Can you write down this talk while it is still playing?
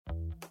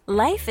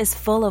Life is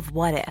full of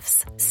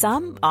what-ifs.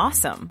 Some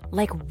awesome,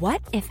 like what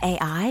if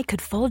AI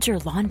could fold your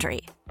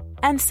laundry?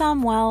 And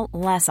some, well,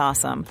 less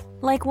awesome,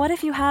 like what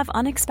if you have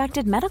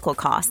unexpected medical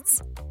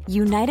costs?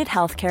 United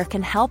Healthcare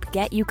can help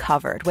get you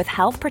covered with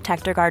Health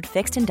Protector Guard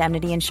fixed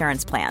indemnity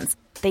insurance plans.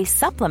 They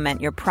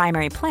supplement your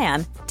primary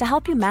plan to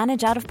help you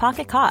manage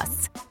out-of-pocket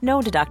costs.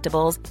 No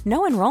deductibles,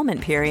 no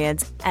enrollment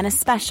periods, and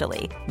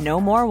especially no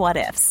more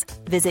what-ifs.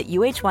 Visit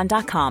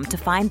uh1.com to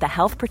find the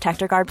Health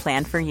Protector Guard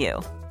plan for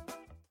you.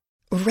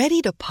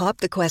 Ready to pop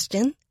the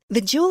question?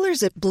 The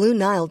jewelers at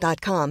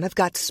BlueNile.com have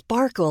got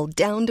sparkle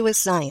down to a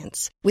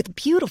science with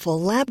beautiful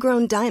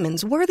lab-grown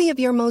diamonds worthy of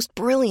your most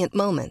brilliant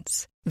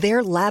moments.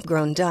 Their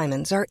lab-grown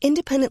diamonds are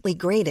independently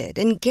graded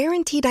and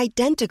guaranteed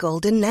identical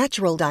to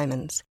natural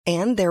diamonds,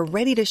 and they're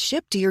ready to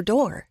ship to your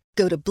door.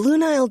 Go to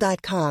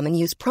BlueNile.com and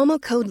use promo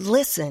code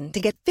LISTEN to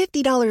get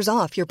 $50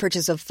 off your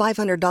purchase of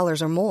 $500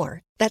 or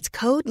more. That's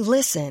code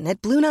LISTEN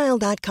at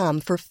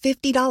BlueNile.com for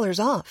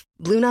 $50 off.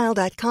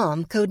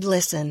 BlueNile.com, code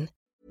LISTEN.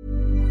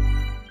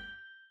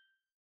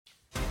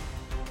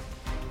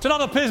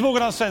 Tonight on Piers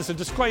Morgan Uncensored,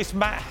 disgraced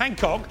Matt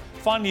Hancock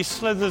finally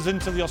slithers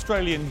into the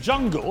Australian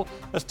jungle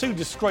as two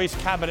disgraced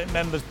cabinet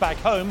members back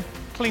home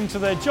cling to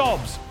their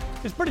jobs.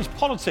 Is British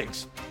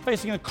politics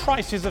facing a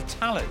crisis of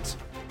talent?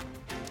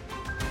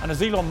 And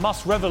as Elon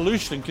Musk's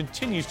revolution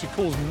continues to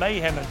cause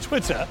mayhem at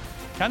Twitter,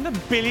 can the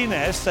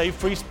billionaire save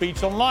free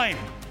speech online?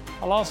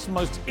 I'll ask the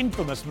most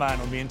infamous man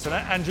on the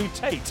internet, Andrew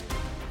Tate.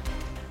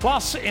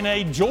 Plus, in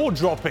a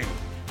jaw-dropping,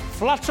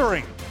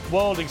 fluttering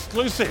world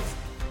exclusive,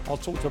 I'll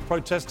talk to a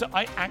protester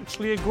I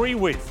actually agree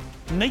with.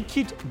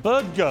 Naked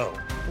Bird Girl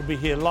will be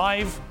here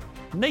live,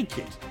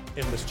 naked,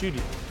 in the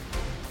studio.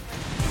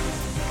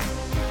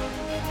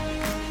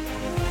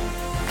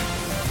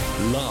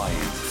 Live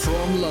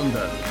from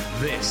London,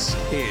 this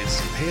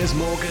is Piers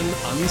Morgan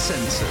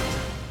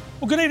Uncensored.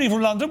 Well, good evening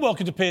from London.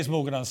 Welcome to Piers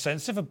Morgan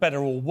Uncensored, for better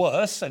or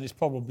worse, and it's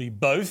probably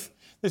both.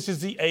 This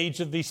is the age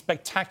of the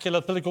spectacular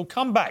political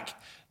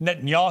comeback.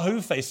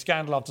 Netanyahu faced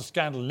scandal after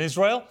scandal in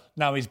Israel.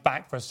 Now he's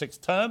back for a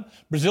sixth term.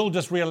 Brazil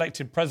just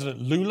re-elected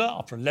President Lula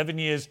after 11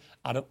 years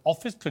out of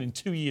office, including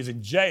 2 years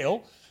in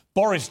jail.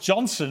 Boris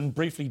Johnson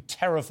briefly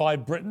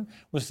terrified Britain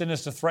with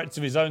sinister threats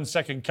of his own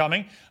second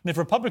coming. And if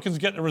Republicans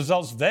get the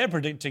results they're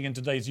predicting in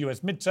today's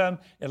US midterm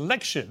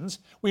elections,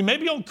 we may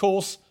be on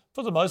course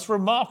for the most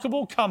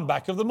remarkable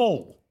comeback of them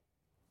all.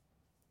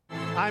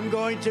 I'm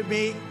going to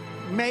be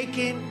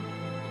making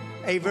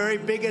a very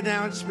big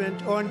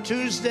announcement on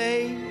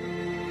Tuesday,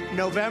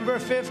 November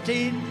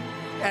 15th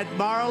at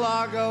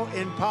Mar-a-Lago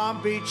in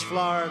Palm Beach,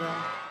 Florida.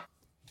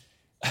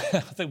 I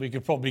think we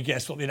could probably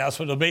guess what the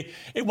announcement will be.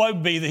 It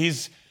won't be that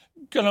he's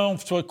going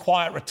off to a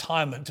quiet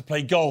retirement to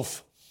play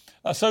golf.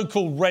 A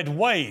so-called red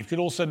wave could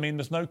also mean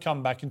there's no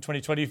comeback in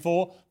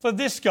 2024 for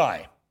this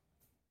guy.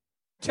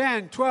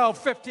 10, 12,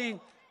 15.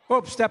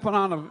 Oops, stepping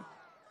on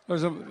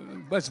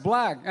it's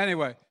black.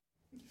 Anyway.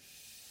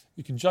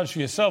 You can judge for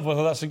yourself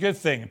whether that's a good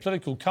thing.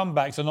 Political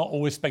comebacks are not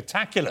always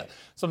spectacular.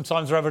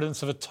 Sometimes they're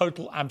evidence of a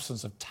total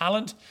absence of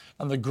talent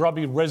and the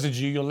grubby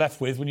residue you're left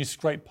with when you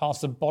scrape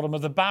past the bottom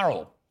of the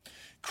barrel.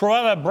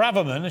 Cruella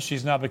Braverman, as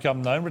she's now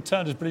become known,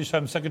 returned as British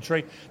Home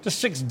Secretary just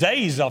 6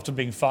 days after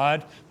being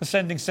fired for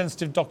sending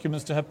sensitive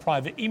documents to her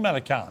private email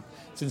account.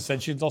 Since then,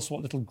 she'd lost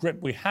what little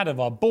grip we had of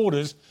our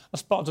borders and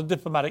sparked a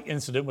diplomatic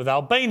incident with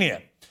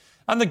Albania.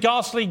 And the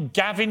ghastly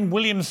Gavin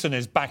Williamson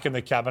is back in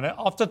the cabinet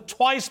after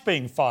twice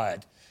being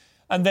fired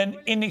and then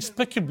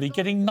inexplicably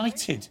getting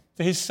knighted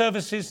for his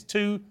services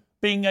to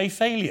being a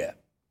failure.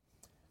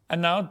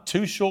 And now,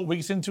 2 short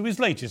weeks into his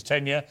latest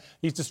tenure,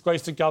 he's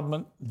disgraced the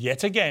government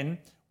yet again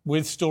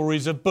with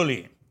stories of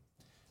bullying.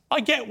 I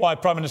get why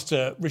Prime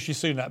Minister Rishi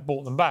Sunak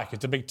brought them back.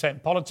 It's a big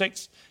tent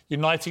politics,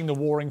 uniting the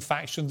warring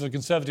factions of the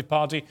Conservative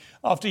Party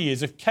after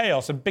years of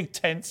chaos. And big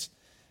tents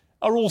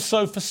are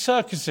also for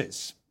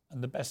circuses.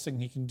 And the best thing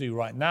he can do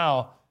right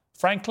now,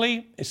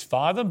 frankly, is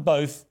fire them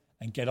both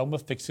and get on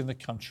with fixing the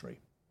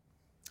country.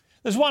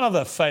 There's one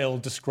other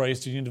failed,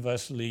 disgraced and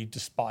universally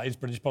despised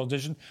British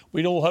politician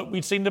we'd all hoped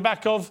we'd seen the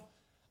back of,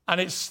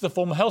 and it's the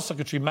former Health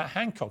Secretary, Matt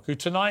Hancock, who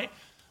tonight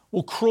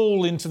will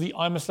crawl into the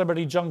I'm a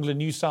Celebrity jungle in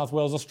New South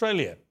Wales,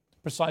 Australia,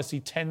 precisely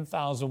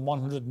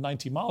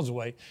 10,190 miles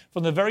away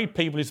from the very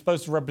people he's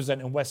supposed to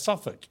represent in West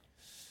Suffolk.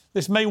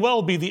 This may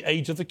well be the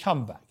age of the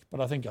comeback, but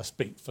I think I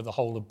speak for the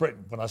whole of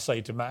Britain when I say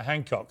to Matt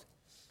Hancock,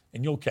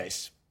 in your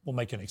case, we'll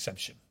make an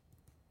exception.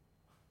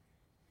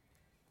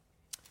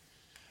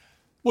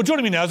 Well,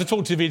 joining me now is a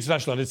Talk TV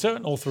international editor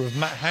and author of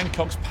Matt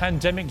Hancock's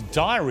Pandemic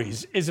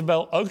Diaries,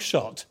 Isabel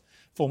Oakeshott,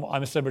 former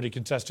I'm a Celebrity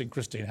contestant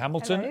Christine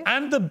Hamilton, Hello.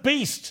 and the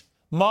Beast,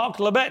 Mark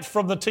Lebet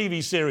from the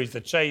TV series The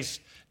Chase,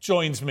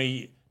 joins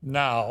me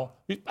now.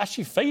 You're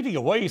actually fading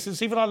away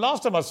since even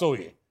last time I saw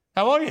you.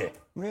 How are you?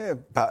 Yeah,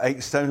 about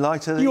 8 stone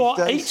lighter these You are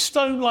days. 8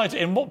 stone lighter.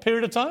 In what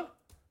period of time?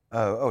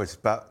 It's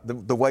about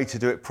the way to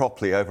do it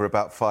properly over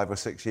about 5 or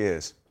 6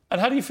 years. And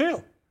how do you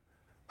feel?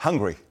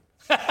 Hungry.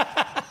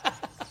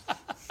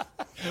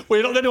 Well,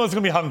 you're not the only one who's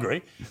going to be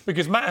hungry,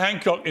 because Matt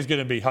Hancock is going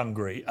to be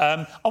hungry.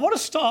 I want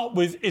to start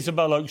with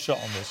Isabel Oakeshott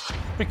on this,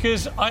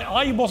 because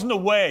I wasn't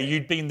aware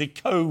you'd been the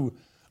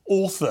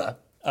co-author,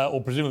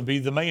 or presumably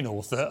the main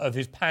author, of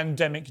his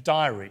pandemic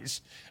diaries,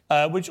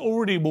 which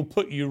already will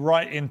put you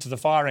right into the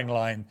firing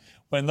line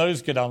when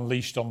those get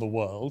unleashed on the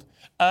world.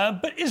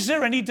 But is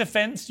there any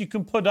defence you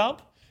can put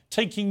up,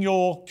 taking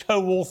your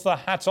co-author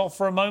hat off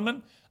for a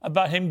moment,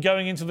 about him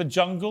going into the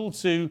jungle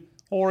to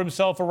whore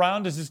himself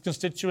around as his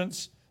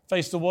constituents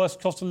face the worst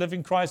cost of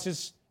living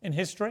crisis in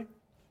history?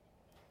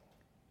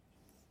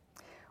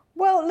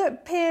 Well,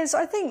 look, Piers,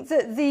 I think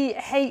that the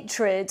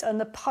hatred and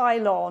the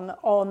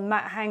pile-on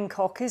Matt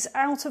Hancock is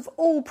out of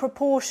all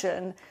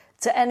proportion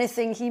to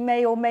anything he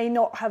may or may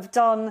not have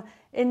done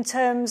in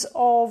terms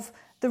of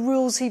the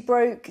rules he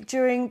broke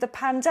during the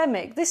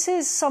pandemic. This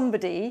is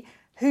somebody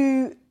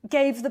who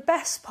gave the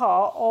best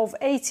part of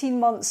 18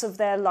 months of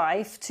their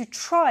life to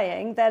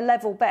trying their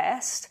level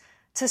best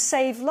to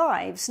save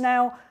lives.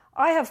 Now,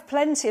 I have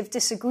plenty of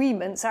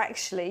disagreements,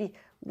 actually,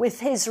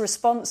 with his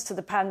response to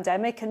the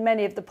pandemic and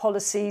many of the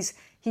policies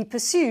he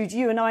pursued.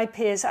 You and I,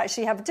 Piers,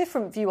 actually have a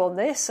different view on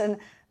this, and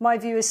my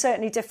view is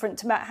certainly different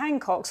to Matt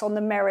Hancock's on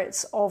the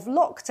merits of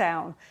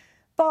lockdown.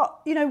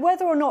 But, you know,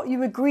 whether or not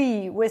you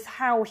agree with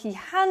how he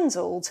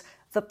handled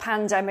the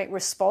pandemic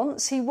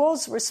response, he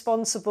was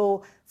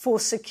responsible for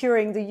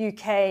securing the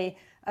UK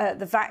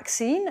the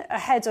vaccine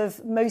ahead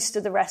of most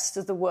of the rest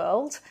of the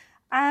world.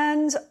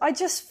 And I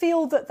just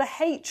feel that the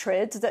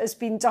hatred that has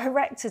been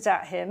directed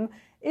at him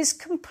is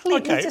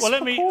completely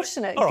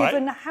disproportionate,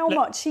 given how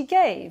much he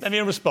gave. Let me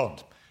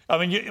respond.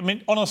 I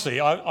mean, honestly,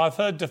 I've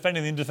heard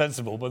defending the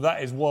indefensible, but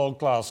that is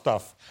world-class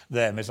stuff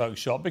there, Ms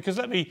Oakeshott, because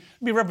let me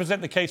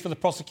represent the case for the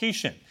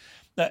prosecution.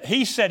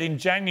 He said in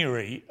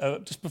January,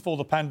 just before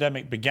the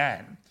pandemic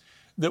began,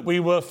 that we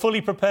were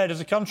fully prepared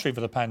as a country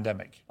for the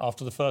pandemic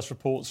after the first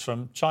reports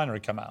from China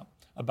had come out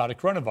about a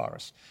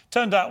coronavirus.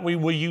 Turned out we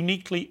were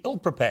uniquely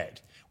ill-prepared.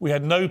 We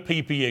had no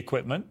PPE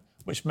equipment,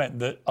 which meant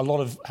that a lot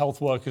of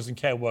health workers and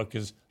care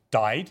workers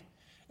died.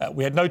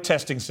 We had no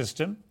testing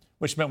system,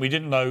 which meant we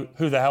didn't know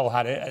who the hell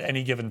had it at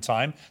any given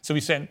time. So we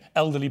sent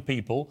elderly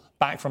people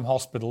back from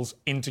hospitals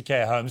into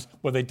care homes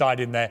where they died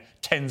in their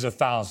tens of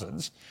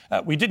thousands.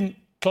 We didn't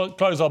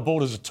close our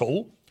borders at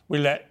all. We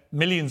let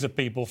millions of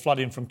people flood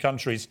in from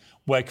countries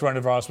where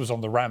coronavirus was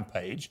on the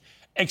rampage,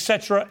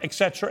 etc.,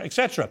 etc.,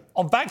 etc.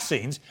 On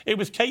vaccines, it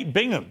was Kate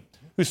Bingham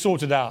who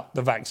sorted out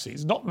the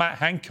vaccines, not Matt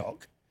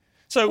Hancock.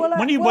 So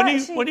when you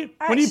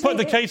put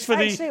the case for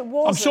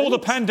I'm sure the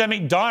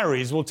pandemic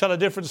diaries will tell a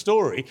different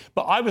story,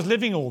 but I was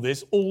living all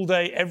this all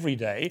day, every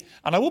day,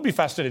 and I will be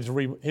fascinated to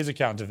read his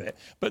account of it.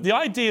 But the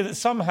idea that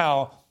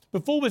somehow,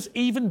 before there's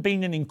even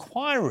been an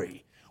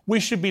inquiry, we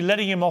should be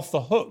letting him off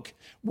the hook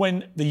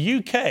when the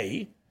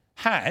UK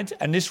had,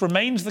 and this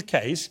remains the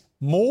case,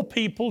 more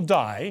people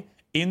die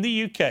in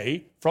the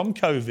UK from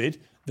COVID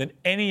than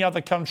any other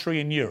country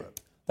in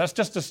Europe. That's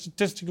just a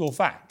statistical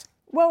fact.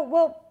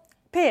 Well,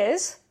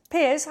 Piers,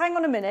 hang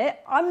on a minute.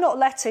 I'm not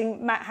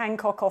letting Matt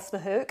Hancock off the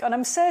hook, and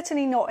I'm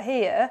certainly not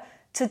here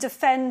to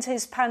defend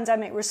his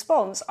pandemic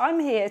response. I'm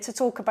here to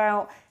talk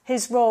about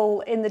his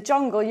role in the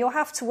jungle. You'll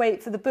have to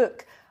wait for the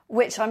book,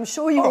 which I'm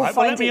sure you will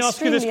find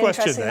extremely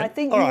interesting. I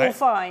think you will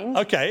find.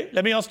 OK,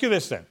 let me ask you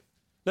this then.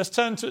 Let's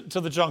turn to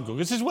the jungle.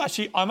 This is what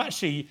I'm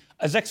actually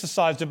as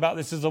exercised about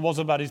this as I was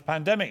about his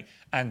pandemic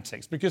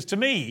antics, because to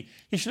me,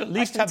 he should at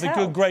least have the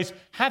good grace,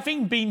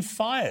 having been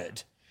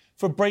fired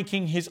for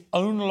breaking his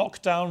own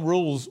lockdown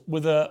rules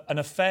with an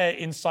affair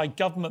inside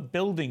government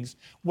buildings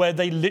where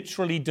they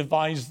literally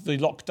devised the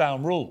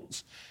lockdown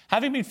rules.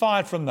 Having been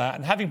fired from that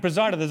and having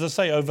presided, as I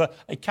say, over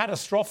a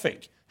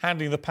catastrophic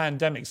handling the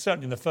pandemic,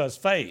 certainly in the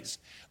first phase,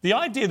 the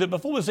idea that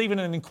before there's even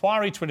an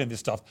inquiry to any of this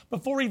stuff,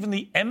 before even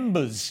the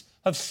embers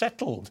have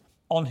settled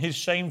on his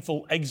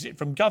shameful exit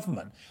from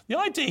government, the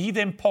idea he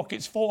then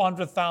pockets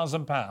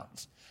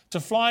 £400,000 to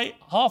fly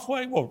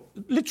halfway, well,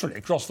 literally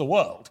across the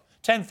world,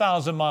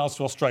 10,000 miles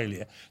to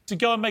Australia, to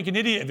go and make an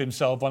idiot of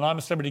himself when I'm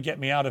a celebrity, get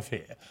me out of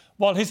here,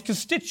 while his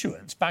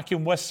constituents back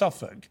in West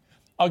Suffolk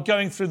are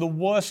going through the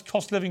worst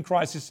cost living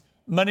crisis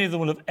many of them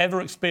will have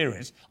ever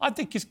experienced, I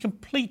think is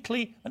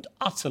completely and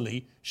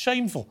utterly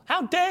shameful.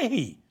 How dare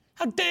he?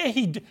 How dare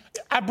he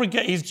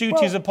abrogate his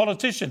duty as a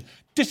politician,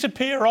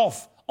 disappear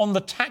off on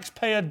the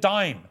taxpayer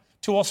dime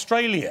to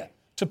Australia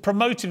to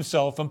promote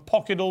himself and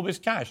pocket all this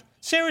cash?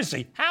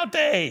 Seriously, how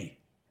dare he?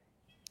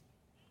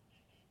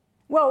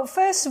 Well,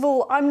 first of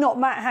all, I'm not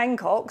Matt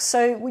Hancock,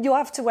 so you'll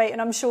have to wait,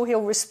 and I'm sure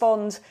he'll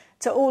respond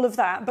to all of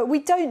that. But we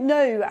don't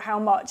know how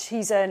much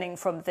he's earning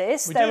from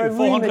this. There are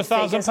rumoured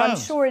figures. I'm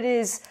sure it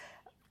is.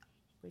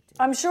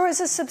 I'm sure it's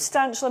a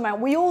substantial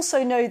amount. We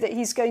also know that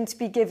he's going to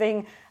be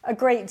giving a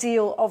great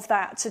deal of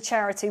that to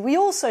charity. We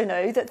also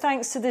know that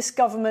thanks to this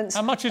government's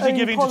how much is he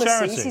giving to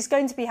charity? He's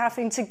going to be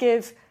having to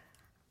give.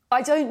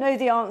 I don't know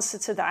the answer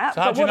to that,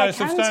 but what I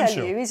can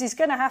tell you is he's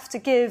going to have to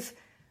give.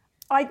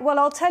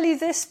 I'll tell you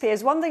this,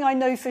 Piers. One thing I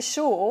know for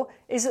sure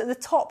is that the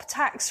top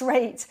tax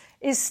rate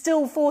is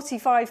still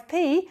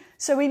 45p.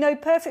 So we know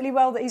perfectly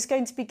well that he's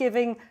going to be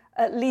giving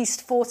at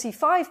least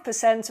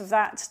 45% of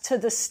that to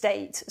the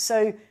state.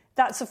 So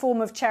that's a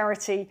form of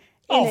charity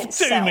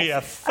itself. Do me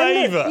a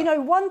favour. And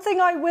look, one thing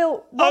I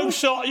will...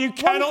 You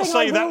cannot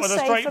say that with a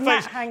straight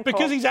face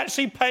because he's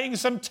actually paying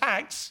some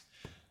tax.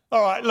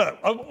 All right, look,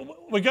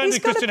 we're going to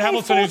Christine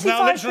Hamilton, who's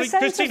now literally...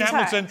 Christine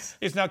Hamilton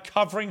is now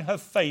covering her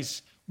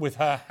face with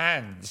her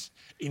hands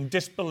in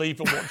disbelief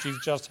of what she's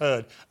just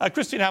heard.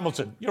 Christine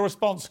Hamilton, your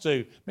response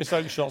to Miss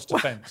Oakeshott's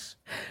defence?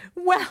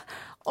 Well,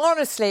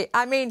 honestly,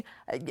 I mean,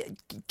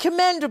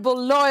 commendable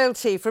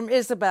loyalty from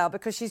Isabel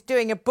because she's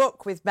doing a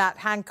book with Matt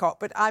Hancock.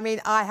 But, I mean,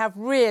 I have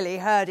really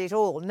heard it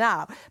all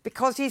now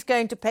because he's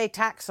going to pay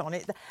tax on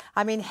it.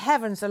 I mean,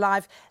 heavens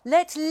alive.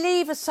 Let's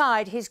leave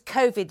aside his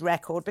COVID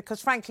record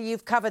because, frankly,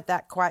 you've covered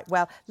that quite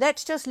well.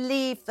 Let's just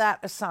leave that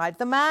aside.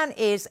 The man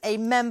is a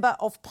member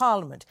of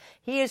Parliament.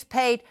 He is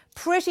paid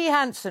pretty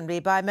handsomely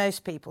by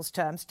most people's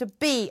terms to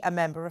be a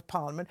member of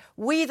Parliament.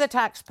 We, the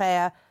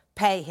taxpayer,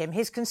 pay him.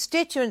 His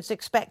constituents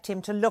expect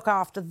him to look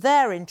after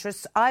their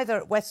interests either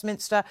at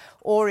Westminster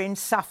or in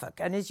Suffolk.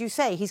 And as you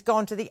say, he's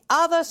gone to the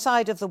other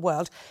side of the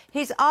world.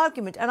 His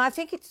argument, and I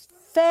think it's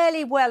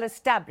fairly well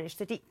established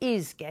that he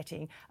is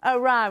getting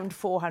around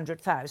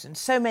 400,000.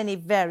 So many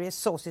various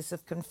sources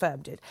have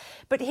confirmed it.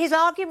 But his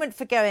argument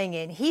for going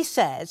in, he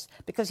says,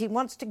 because he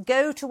wants to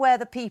go to where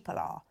the people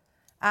are.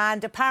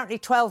 And apparently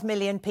 12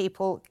 million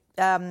people,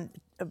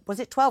 was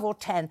it 12 or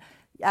 10,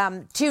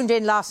 tuned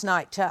in last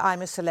night to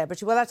I'm a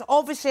Celebrity. Well, that's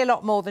obviously a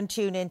lot more than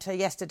tune in to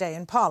yesterday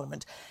in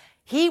Parliament.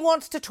 He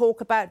wants to talk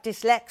about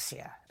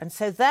dyslexia, and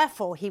so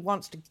therefore he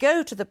wants to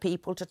go to the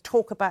people to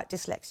talk about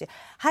dyslexia.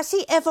 Has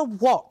he ever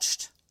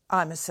watched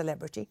I'm a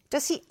Celebrity?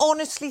 Does he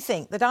honestly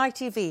think that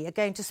ITV are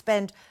going to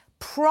spend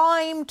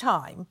prime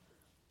time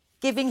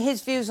giving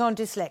his views on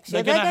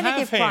dyslexia? They're going to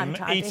give prime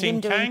time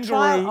eating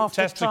kangaroo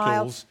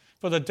testicles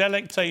for the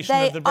delectation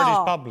of the British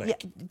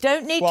public.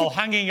 While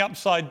hanging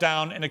upside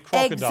down in a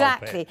crocodile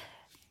pit.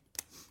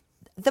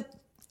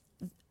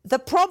 The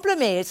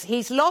problem is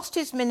he's lost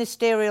his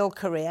ministerial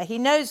career. He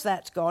knows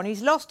that's gone.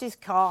 He's lost his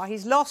car.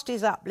 He's lost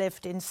his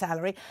uplift in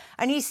salary.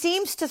 And he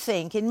seems to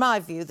think, in my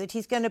view, that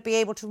he's going to be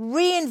able to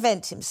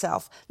reinvent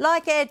himself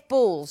like Ed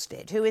Balls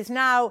did, who is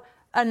now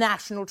a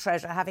national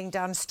treasure, having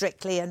done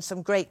Strictly and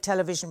some great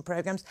television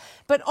programmes.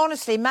 But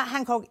honestly, Matt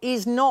Hancock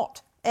is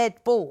not Ed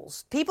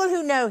Balls. People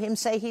who know him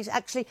say he's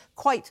actually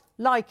quite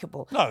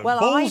likeable. No, well,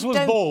 Balls was I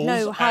don't Balls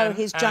know how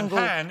his jungle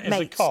and Han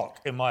mates. is a cock,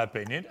 in my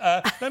opinion.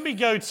 Let me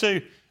go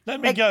to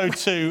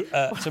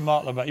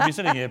Mark Lambert. You've been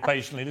sitting here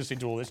patiently listening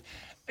to all this.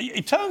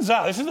 It turns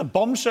out this is a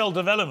bombshell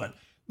development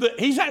that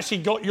he's actually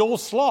got your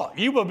slot.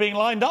 You were being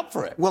lined up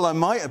for it. Well, I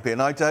might have been.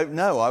 I don't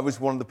know. I was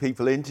one of the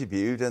people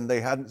interviewed and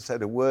they hadn't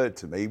said a word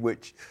to me,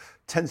 which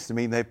tends to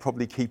mean they're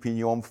probably keeping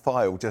you on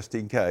file just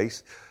in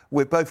case.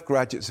 We're both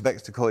graduates of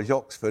Exeter College,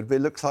 Oxford, but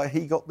it looks like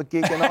he got the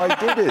gig and I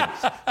didn't.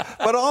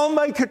 But I'll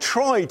make a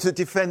try to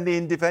defend the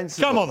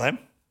indefensible. Come on, then.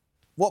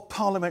 What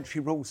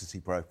parliamentary rules has he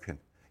broken?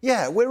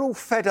 Yeah, we're all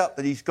fed up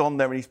that he's gone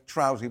there and he's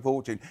trousering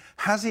fortune.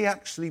 Has he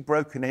actually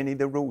broken any of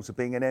the rules of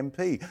being an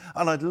MP?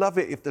 And I'd love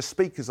it if the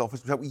Speaker's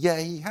office would say, yeah,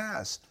 he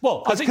has.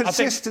 Well, because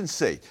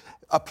consistency.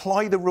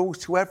 Apply the rules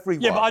to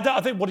everyone. Yeah, but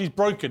I think what he's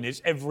broken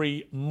is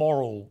every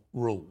moral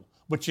rule,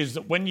 which is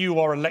that when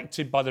you are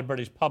elected by the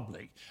British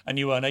public and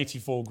you earn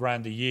 84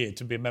 grand a year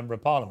to be a member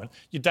of Parliament,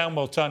 you damn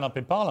well turn up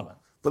in Parliament.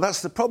 But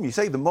that's the problem. You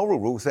say the moral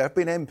rules. There have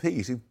been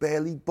MPs who've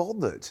barely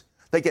bothered.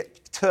 They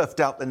get turfed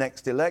out the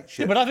next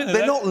election. Yeah, but I think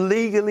they're not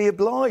legally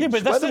obliged. Yeah,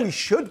 but whether we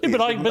should be. Yeah,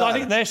 but I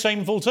think they're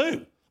shameful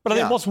too. But I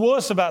think what's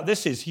worse about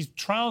this is he's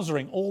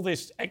trousering all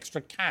this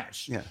extra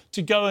cash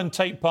to go and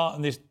take part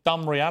in this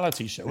dumb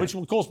reality show, which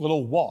of course we'll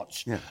all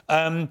watch,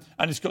 and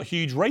it's got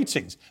huge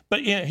ratings.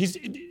 But you know,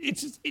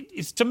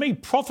 it's to me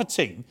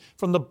profiting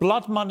from the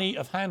blood money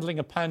of handling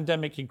a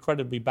pandemic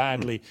incredibly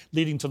badly,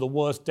 leading to the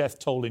worst death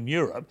toll in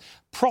Europe.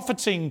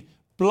 Profiting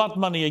blood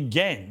money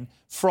again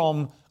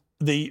from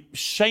the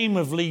shame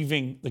of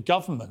leaving the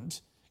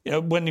government. You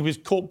know, when he was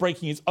caught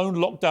breaking his own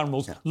lockdown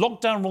rules,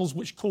 lockdown rules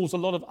which caused a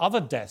lot of other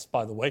deaths,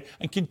 by the way,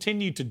 and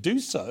continue to do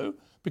so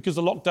because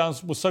the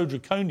lockdowns were so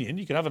draconian.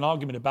 You can have an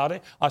argument about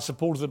it. I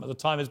supported them at the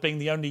time as being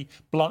the only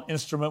blunt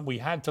instrument we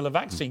had till a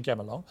vaccine came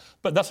along.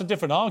 But that's a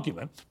different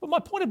argument. But my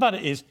point about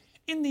it is,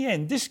 in the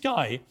end, this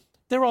guy,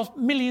 there are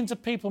millions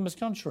of people in this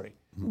country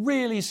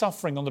really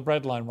suffering on the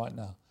breadline right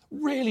now,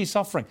 really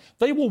suffering.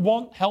 They will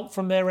want help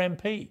from their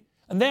MP.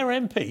 And their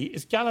MP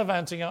is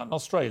gallivanting out in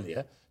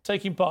Australia,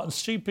 taking part in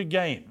stupid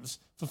games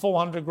for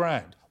 400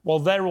 grand while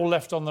they're all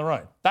left on their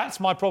own. That's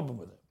my problem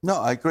with it.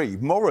 No, I agree.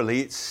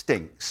 Morally, it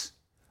stinks.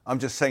 I'm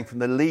just saying from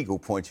the legal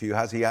point of view,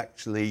 has he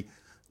actually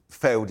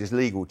failed his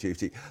legal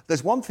duty?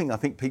 There's one thing I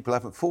think people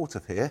haven't thought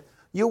of here.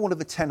 You're one of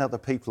the 10 other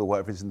people or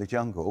whatever is in the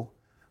jungle.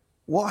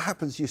 What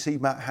happens you see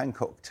Matt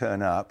Hancock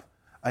turn up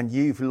and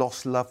you've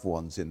lost loved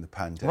ones in the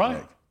pandemic?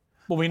 Right.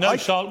 Well, we know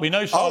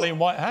Charlene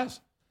White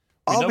has.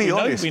 I'll be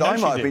honest, I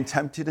might have been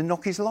tempted to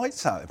knock his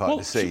lights out if I'd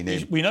have seen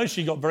him. We know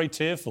she got very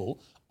tearful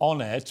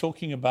on air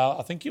talking about,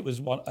 I think it was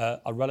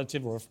a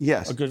relative or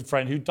a good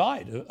friend who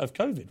died of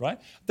COVID, right?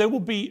 There will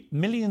be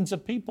millions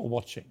of people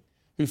watching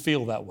who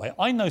feel that way.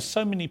 I know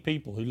so many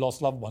people who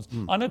lost loved ones.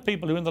 I know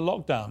people who in the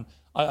lockdown,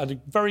 I had a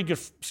very good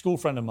school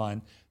friend of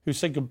mine who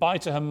said goodbye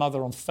to her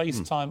mother on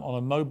FaceTime on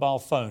a mobile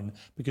phone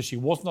because she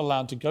wasn't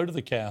allowed to go to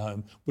the care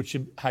home, which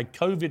had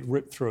COVID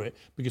ripped through it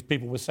because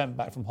people were sent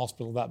back from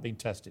hospital without being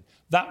tested.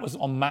 That was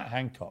on Matt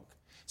Hancock.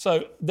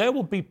 So there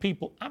will be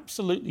people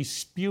absolutely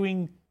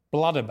spewing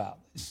blood about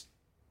this.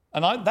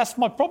 And that's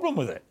my problem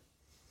with it.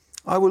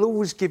 I will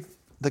always give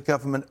the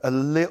government a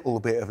little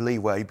bit of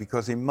leeway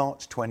because in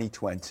March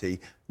 2020,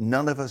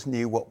 none of us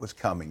knew what was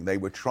coming. They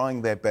were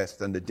trying their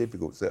best under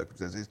difficult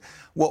circumstances.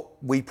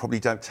 What we probably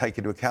don't take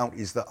into account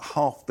is that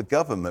half the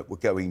government were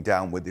going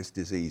down with this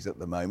disease at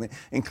the moment,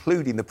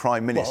 including the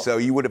Prime Minister. So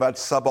you would have had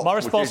suboptimal... My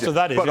response to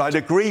that is... But I'd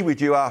agree with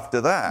you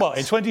after that. Well,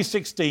 in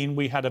 2016,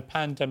 we had a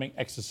pandemic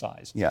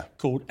exercise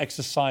called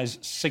Exercise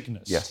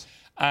Cygnus. Yes.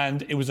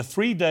 And it was a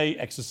 3-day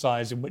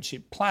exercise in which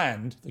it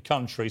planned the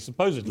country,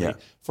 supposedly,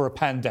 for a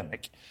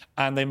pandemic.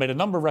 And they made a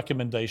number of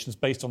recommendations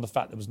based on the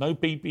fact there was no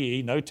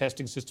PPE, no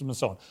testing system and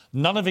so on.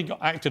 None of it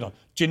got acted on.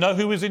 Do you know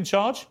who was in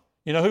charge?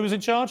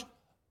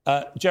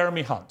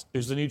 Jeremy Hunt,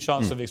 who's the new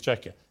Chancellor of the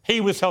Exchequer.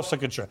 He was Health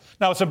Secretary.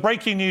 Now, some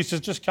breaking news has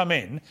just come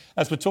in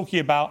as we're talking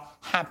about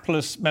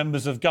hapless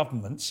members of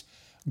governments.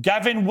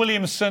 Gavin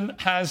Williamson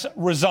has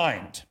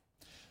resigned.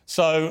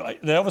 So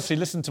they obviously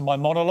listened to my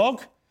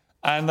monologue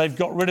and they've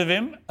got rid of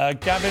him.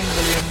 Gavin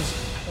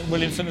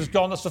Williamson has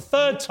gone. That's the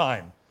third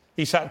time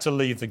he's had to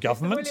leave the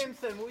government.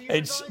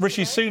 It's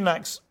Rishi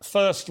Sunak's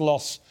first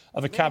loss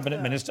of a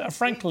cabinet minister. And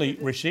frankly,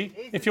 Rishi,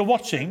 if you're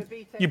watching,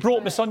 you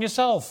brought this on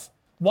yourself.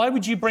 Why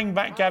would you bring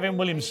back Gavin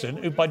Williamson,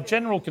 who by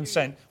general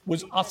consent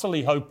was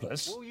utterly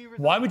hopeless?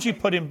 Why would you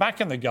put him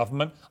back in the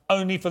government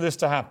only for this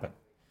to happen?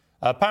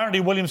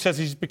 Apparently, Williams says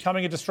he's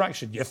becoming a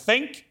distraction. You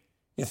think?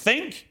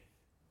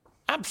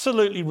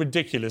 Absolutely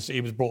ridiculous that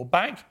he was brought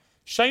back.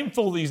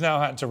 Shameful that he's now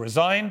had to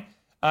resign.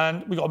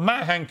 And we've got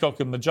Matt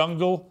Hancock in the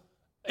jungle.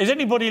 Is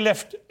anyone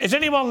left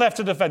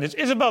to defend this?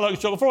 Isabel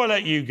Oakeshott, before I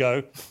let you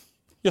go,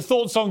 your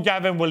thoughts on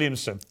Gavin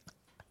Williamson?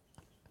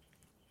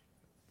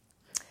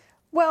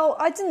 Well,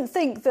 I didn't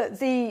think that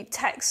the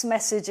text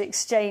message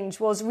exchange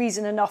was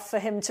reason enough for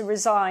him to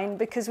resign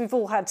because we've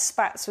all had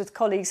spats with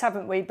colleagues,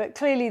 haven't we? But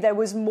clearly there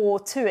was more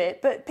to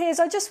it. But Piers,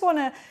 I just want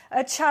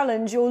to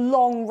challenge your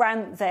long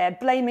rant there,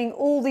 blaming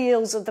all the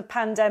ills of the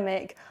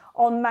pandemic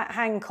on Matt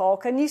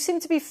Hancock, and you seem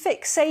to be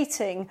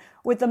fixating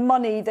with the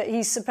money that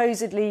he's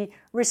supposedly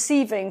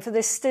receiving for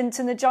this stint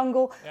in the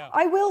jungle. Yeah.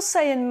 I will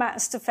say in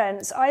Matt's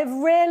defence, I have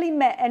rarely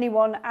met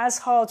anyone as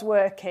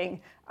hardworking,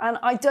 and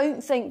I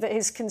don't think that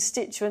his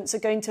constituents are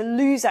going to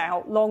lose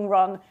out long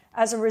run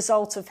as a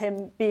result of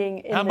him being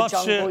in the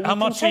jungle. How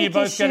much are you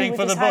both getting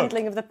for the book?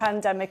 Handling of the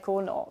pandemic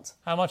or not.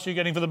 How much are you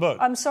getting for the book?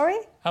 I'm sorry?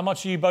 How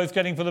much are you both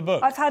getting for the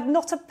book? I've had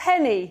not a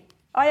penny.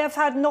 I have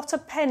had not a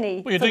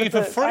penny. Well, you're doing it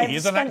for free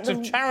as an act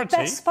of charity.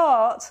 Best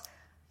part,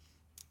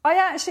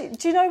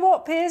 do you know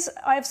what, Piers?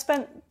 I have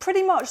spent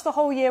pretty much the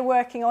whole year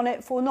working on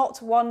it for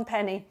not one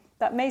penny.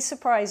 That may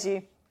surprise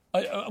you.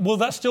 Will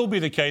that still be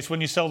the case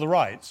when you sell the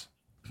rights?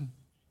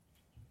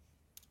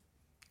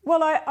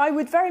 Well, I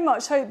would very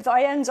much hope that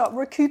I end up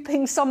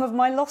recouping some of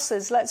my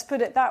losses, let's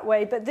put it that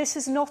way. But this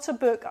is not a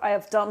book I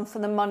have done for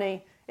the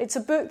money. It's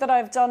a book that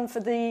I've done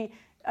for the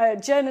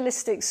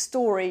journalistic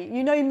story.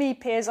 You know me,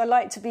 Piers, I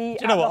like to be...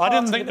 Do you know what? I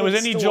didn't think there was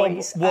any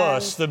job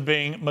worse than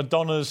being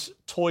Madonna's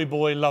toy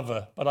boy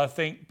lover, but I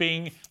think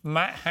being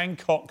Matt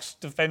Hancock's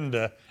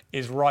defender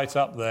is right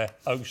up there,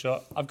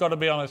 Oakeshott. I've got to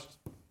be honest.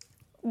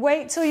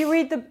 Wait till you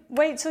read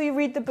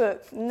the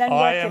book and then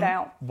work it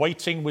out.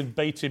 Waiting with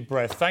bated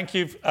breath. Thank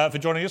you for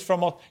joining us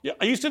from... Are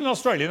you still in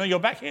Australia? No, you're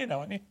back here now,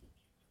 aren't you?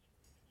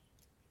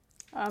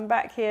 I'm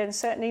back here and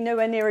certainly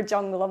nowhere near a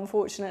jungle,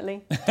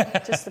 unfortunately.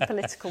 Just the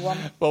political one.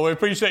 Well, we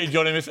appreciate you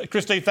joining us.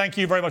 Christy, thank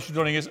you very much for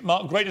joining us.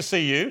 Mark, great to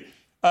see you.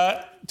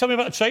 Tell me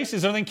about the Chase.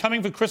 Is there anything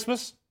coming for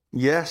Christmas?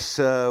 Yes,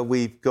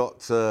 we've got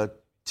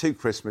 2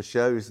 Christmas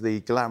shows, the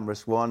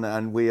glamorous one,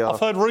 and we are... I've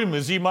heard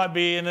rumours you might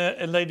be in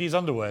a lady's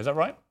underwear. Is that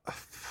right?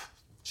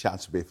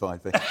 Chance would be a fine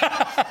thing.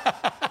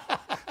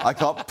 I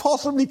can't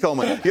possibly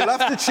comment. You'll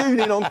have to tune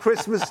in on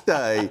Christmas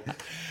Day.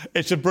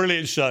 It's a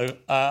brilliant show.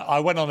 I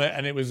went on it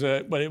and it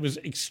was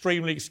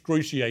extremely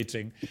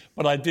excruciating,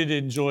 but I did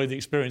enjoy the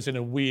experience in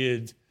a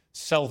weird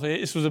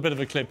This was a bit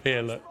of a clip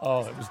here. Look,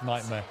 oh, it was a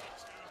nightmare.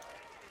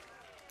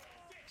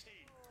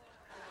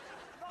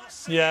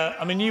 Yeah,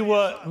 I mean,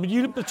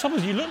 the trouble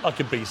is you look like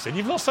a beast, and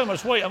you've lost so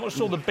much weight. I'm not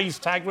sure the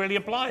beast tag really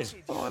applies.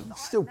 Oh, I'm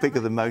still bigger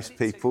than most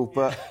people,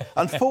 but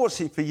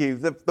unfortunately for you,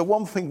 the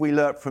one thing we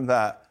learnt from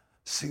that,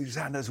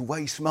 Susanna's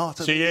way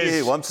smarter than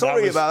you. I'm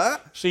sorry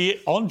about that.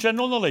 On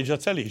general knowledge, I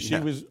tell you, she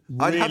was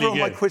really I'd have her on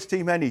good. my quiz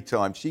team any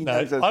time. She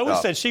knows her I always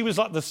stuff. said she was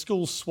like the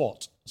school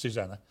SWAT,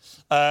 Susanna.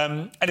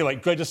 Anyway,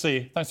 great to see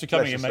you. Thanks for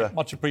coming in, mate. Sir.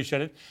 Much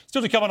appreciated.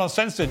 Still to come on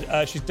Uncensored,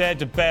 she's dared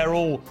to bear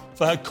all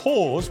for her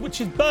cause, which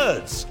is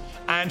birds.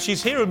 And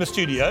she's here in the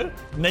studio.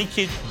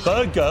 Naked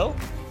bird girl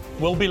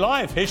will be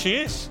live. Here she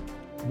is,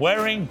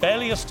 wearing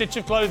barely a stitch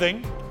of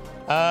clothing.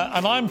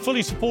 And I'm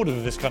fully supportive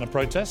of this kind of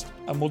protest.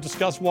 And we'll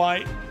discuss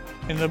why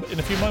in a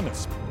few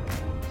moments.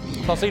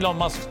 Plus, Elon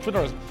Musk's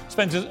Twitter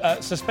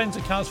suspends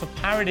accounts for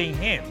parodying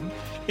him.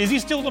 Is he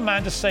still the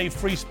man to save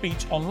free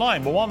speech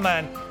online? Well, one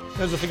man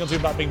knows a thing or two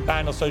about being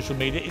banned on social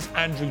media is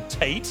Andrew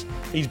Tate.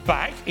 He's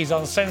back. He's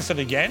uncensored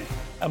again.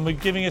 And we're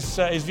giving us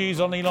his views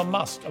on Elon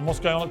Musk and what's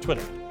going on at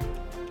Twitter.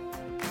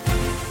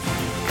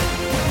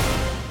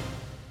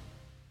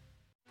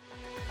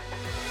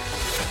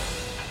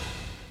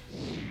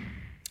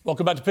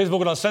 Welcome back to Piers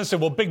Morgan Uncensored.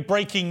 Well, big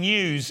breaking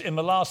news in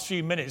the last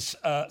few minutes.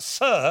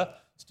 Sir,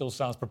 still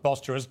sounds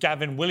preposterous,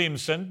 Gavin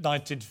Williamson,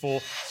 knighted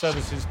for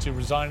services to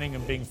resigning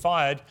and being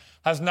fired,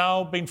 has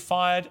now been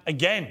fired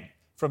again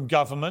from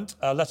government.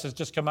 A letter's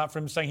just come out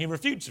from him saying he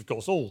refutes, of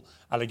course, all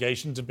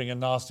allegations of being a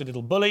nasty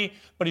little bully,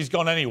 but he's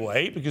gone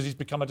anyway because he's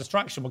become a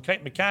distraction. Well,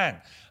 Kate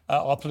McCann,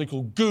 our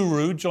political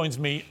guru, joins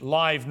me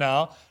live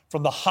now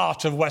from the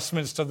heart of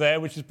Westminster there,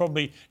 which is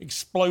probably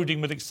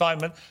exploding with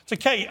excitement. So,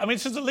 Kate, I mean,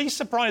 this is the least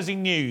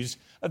surprising news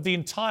of the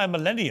entire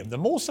millennium. The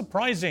more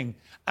surprising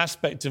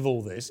aspect of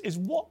all this is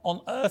what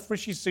on earth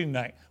Rishi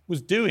Sunak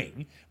was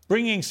doing,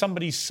 bringing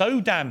somebody so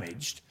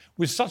damaged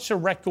with such a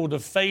record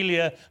of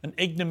failure and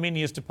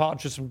ignominious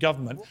departures from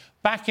government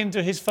back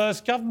into his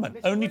first government,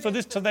 only for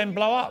this to then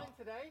blow up.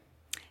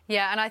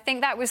 Yeah, and I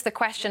think that was the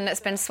question that's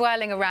been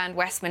swirling around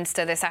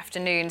Westminster this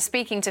afternoon,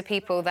 speaking to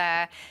people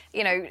there,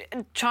 you know,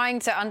 trying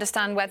to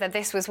understand whether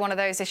this was one of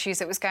those issues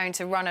that was going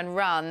to run and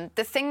run.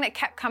 The thing that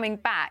kept coming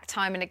back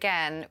time and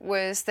again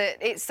was that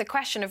it's the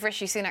question of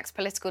Rishi Sunak's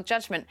political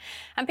judgment.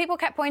 And people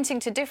kept pointing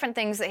to different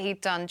things that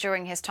he'd done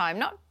during his time,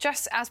 not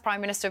just as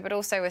Prime Minister, but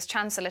also as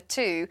Chancellor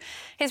too.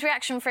 His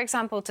reaction, for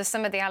example, to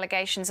some of the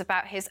allegations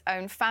about his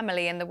own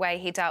family and the way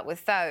he dealt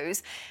with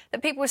those,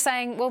 that people were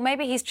saying, well,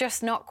 maybe he's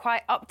just not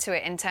quite up to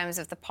it in terms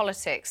of the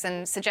politics,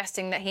 and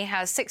suggesting that he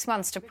has 6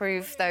 months to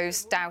prove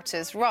those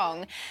doubters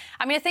wrong.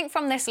 I mean, I think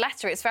from this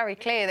letter, it's very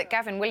clear that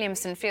Gavin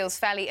Williamson feels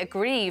fairly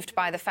aggrieved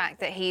by the fact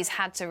that he's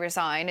had to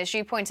resign. As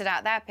you pointed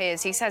out there,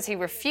 Piers, he says he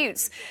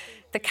refutes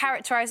the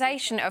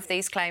characterisation of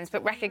these claims,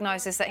 but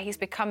recognises that he's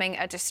becoming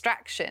a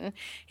distraction.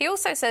 He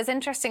also says,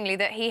 interestingly,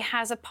 that he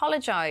has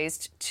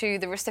apologised to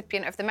the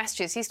recipient of the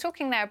messages. He's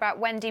talking there about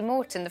Wendy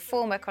Morton, the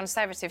former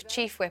Conservative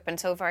chief whip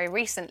until very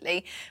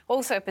recently,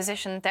 also a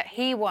position that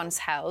he once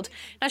held.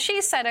 Now,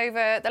 she's said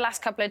over the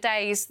last couple of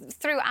days,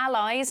 through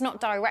allies, not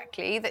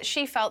directly, that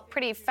she felt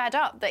pretty fed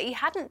up that he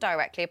hadn't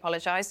directly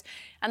apologised,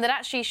 and that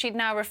actually she'd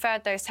now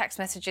referred those text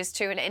messages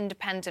to an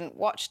independent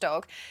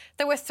watchdog.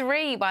 There were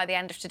 3 by the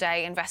end of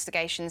today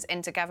investigations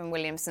into Gavin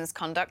Williamson's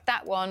conduct.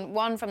 That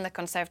one from the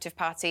Conservative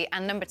Party,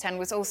 and number 10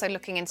 was also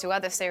looking into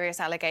other serious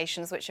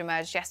allegations which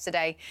emerged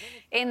yesterday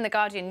in the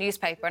Guardian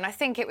newspaper. And I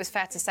think it was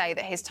fair to say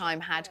that his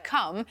time had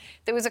come.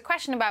 There was a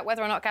question about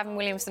whether or not Gavin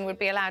Williamson would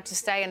be allowed to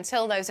stay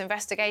until those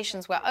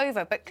investigations were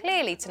over, but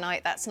clearly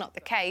tonight that's not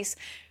the case.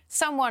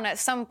 Someone at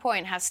some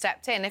point has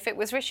stepped in. If it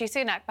was Rishi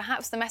Sunak,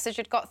 perhaps the message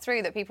had got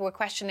through that people were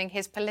questioning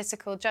his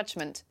political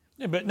judgment.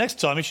 Yeah, but next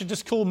time you should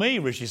just call me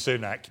Rishi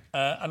Sunak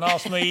and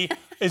ask me,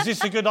 is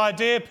this a good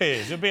idea,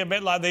 Piers? It would be a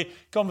bit like the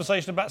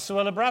conversation about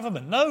Suella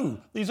Braverman. No,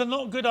 these are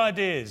not good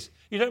ideas.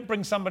 You don't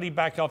bring somebody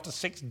back after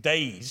 6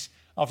 days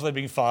after they've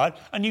been fired,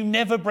 and you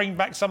never bring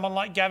back someone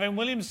like Gavin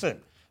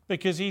Williamson,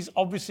 because he's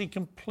obviously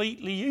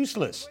completely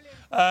useless.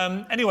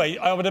 Anyway,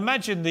 I would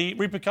imagine the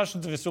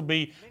repercussions of this will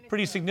be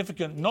pretty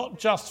significant, not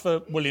just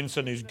for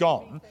Williamson, who's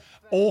gone,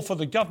 or for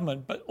the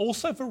government, but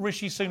also for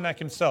Rishi Sunak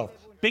himself.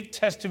 Big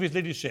test of his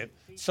leadership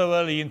so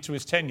early into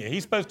his tenure.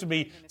 He's supposed to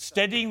be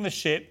steadying the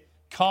ship,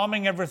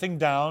 calming everything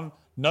down,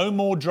 no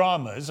more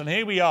dramas, and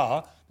here we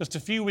are, just a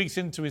few weeks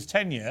into his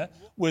tenure,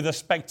 with a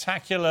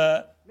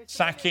spectacular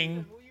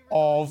sacking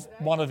of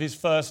one of his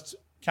first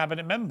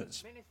cabinet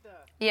members.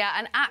 Yeah,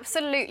 an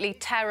absolutely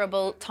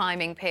terrible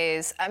timing,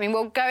 Piers. I mean,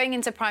 we're going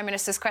into Prime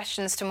Minister's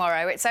questions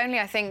tomorrow. It's only,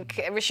 I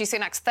think, Rishi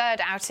Sunak's third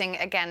outing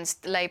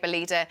against Labour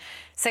leader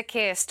Sir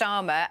Keir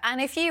Starmer.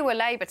 And if you were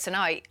Labour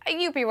tonight,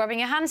 you'd be rubbing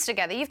your hands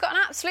together. You've got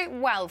an absolute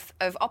wealth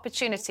of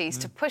opportunities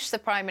to push the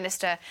Prime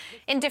Minister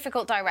in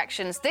difficult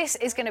directions. This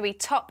is going to be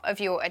top of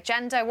your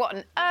agenda. What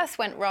on earth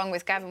went wrong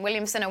with Gavin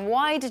Williamson, and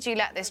why did you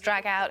let this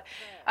drag out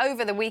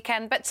over the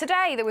weekend? But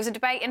today there was a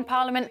debate in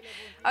Parliament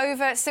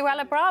over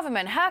Suella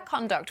Braverman, her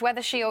conduct,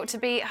 whether she ought to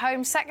be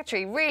Home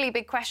Secretary. Really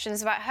big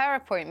questions about her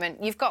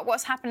appointment. You've got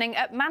what's happening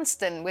at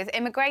Manston with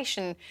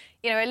immigration,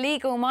 you know,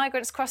 illegal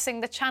migrants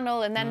crossing the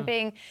Channel and then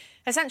being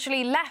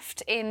essentially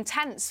left in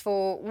tents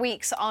for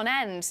weeks on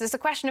end. There's the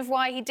question of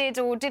why he did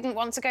or didn't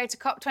want to go to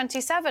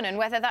COP27 and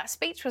whether that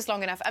speech was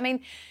long enough. I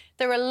mean,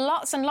 there are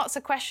lots and lots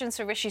of questions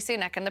for Rishi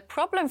Sunak, and the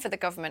problem for the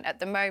government at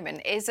the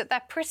moment is that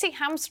they're pretty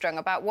hamstrung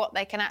about what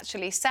they can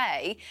actually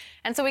say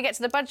until we get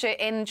to the budget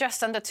in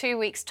just under 2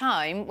 weeks'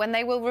 time, when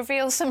they will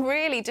reveal some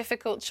really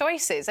difficult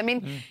choices. I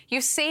mean,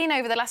 you've seen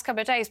over the last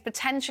couple of days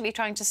potentially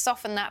trying to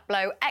soften that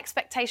blow,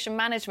 expectation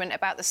management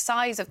about the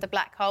size of the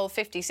black hole,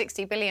 50,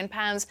 60 billion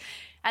pounds,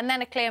 and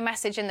then a clear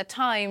message in the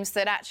Times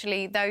that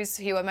actually those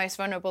who are most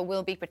vulnerable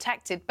will be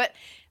protected. But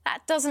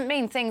that doesn't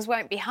mean things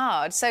won't be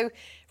hard. So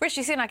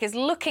Rishi Sunak is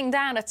looking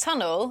down a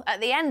tunnel.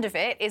 At the end of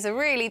it is a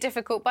really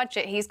difficult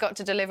budget he's got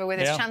to deliver with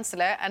his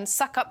Chancellor and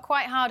suck up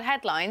quite hard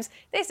headlines.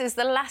 This is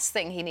the last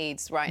thing he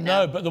needs right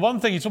now. No, but the one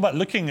thing, you talk about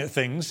looking at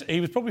things, he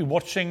was probably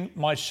watching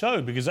my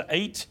show, because at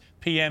 8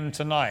 p.m.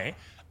 tonight,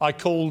 I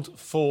called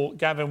for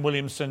Gavin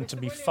Williamson to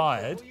be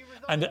fired,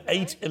 and at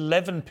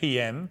 8:11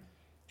 p.m,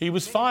 he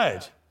was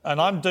fired.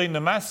 And I'm doing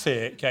the maths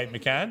here, Kate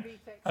McCann,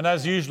 and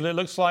as usual, it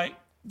looks like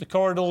the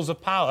corridors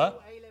of power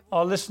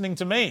are listening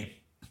to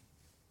me.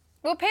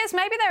 Well, Piers,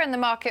 maybe they're in the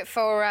market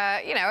for,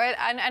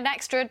 an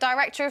extra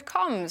director of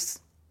comms.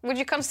 Would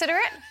you consider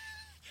it?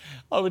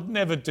 I would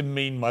never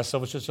demean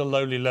myself at such a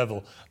lowly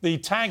level. The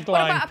tagline...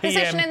 What about a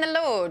position in the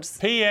Lords?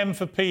 PM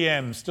for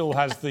PM still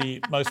has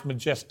the most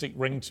majestic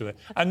ring to it.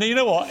 And you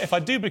know what? If I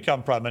do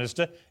become Prime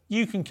Minister,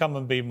 you can come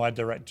and be my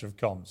director of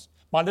comms.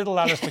 My little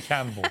Alistair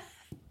Campbell.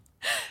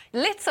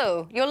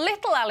 Little? You're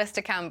little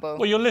Alistair Campbell?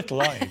 Well, you're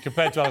little, aren't you,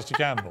 compared to Alistair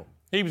Campbell?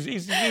 He's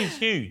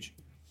huge.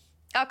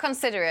 I'll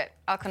consider it.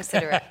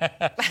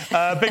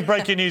 Big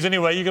breaking news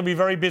anyway. You're going to be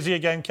very busy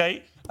again,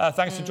 Kate.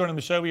 Thanks for joining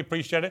the show. We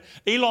appreciate it.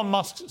 Elon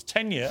Musk's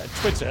tenure at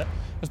Twitter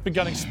has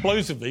begun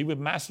explosively with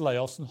mass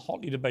layoffs and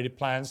hotly debated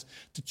plans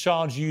to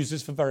charge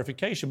users for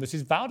verification. But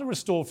his vow to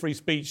restore free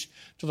speech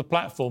to the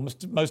platform's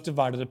most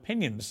divided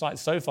opinion. The site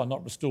so far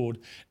not restored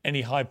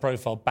any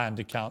high-profile banned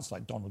accounts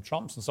like Donald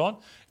Trump's and so on.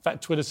 In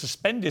fact, Twitter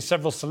suspended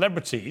several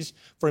celebrities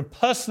for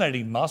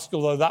impersonating Musk,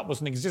 although that was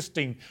an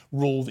existing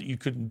rule that you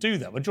couldn't do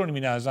that. Well, joining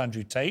me now is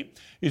Andrew Tate,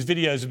 whose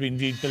videos have been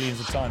viewed billions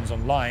of times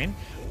online,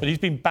 but he's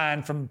been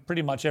banned from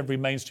pretty much every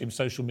mainstream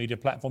social media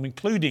platform,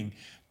 including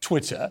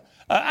Twitter.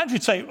 Andrew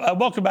Tate,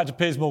 welcome back to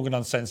Piers Morgan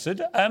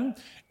Uncensored.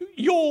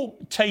 Your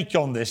take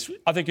on this,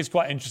 I think, is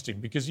quite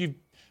interesting, because you've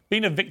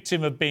been a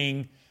victim of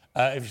being,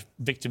 if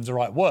victim's the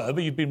right word,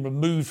 but you've been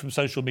removed from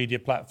social media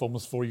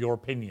platforms for your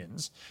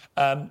opinions.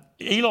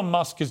 Elon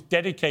Musk has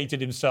dedicated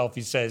himself,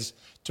 he says,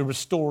 to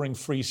restoring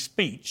free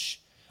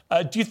speech.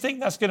 Do you think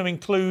that's going to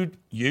include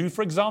you,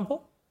 for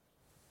example?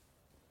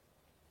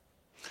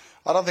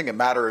 I don't think it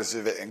matters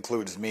if it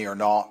includes me or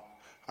not.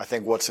 I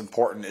think what's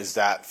important is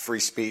that free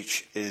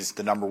speech is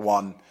the number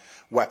one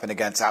weapon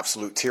against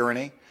absolute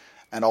tyranny.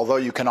 And although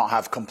you cannot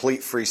have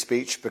complete free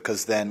speech,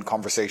 because then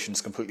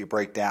conversations completely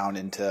break down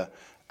into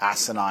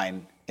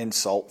asinine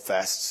insult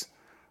fests,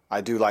 I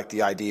do like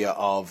the idea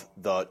of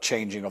the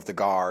changing of the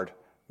guard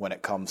when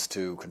it comes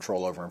to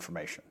control over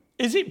information.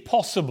 Is it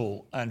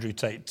possible, Andrew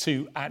Tate,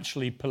 to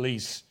actually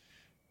police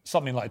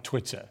something like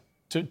Twitter,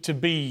 to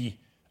be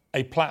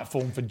a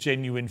platform for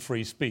genuine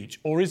free speech?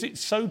 Or is it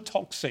so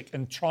toxic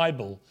and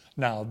tribal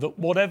now that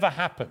whatever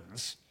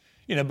happens,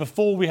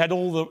 before we had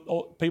all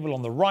the people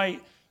on the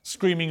right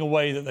screaming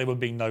away that they were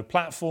being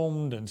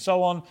no-platformed and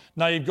so on.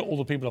 Now you've got all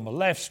the people on the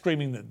left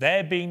screaming that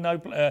they're being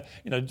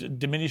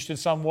diminished in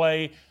some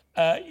way.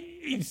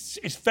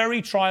 It's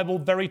very tribal,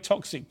 very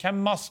toxic.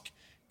 Can Musk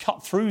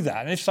cut through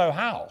that? And if so,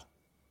 how?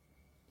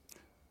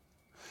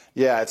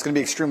 Yeah, it's going to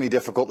be extremely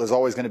difficult. There's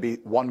always going to be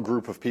one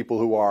group of people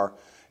who are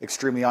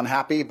extremely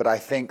unhappy, but I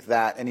think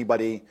that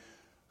anybody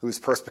who's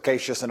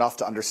perspicacious enough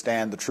to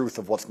understand the truth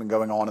of what's been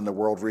going on in the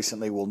world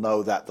recently will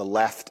know that the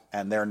left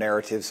and their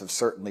narratives have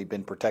certainly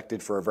been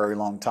protected for a very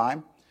long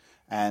time.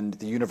 And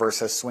the universe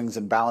has swings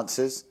and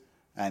balances,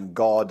 and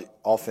God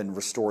often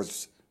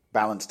restores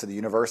balance to the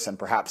universe, and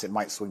perhaps it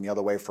might swing the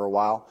other way for a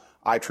while.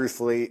 I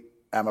truthfully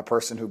am a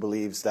person who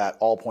believes that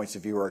all points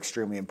of view are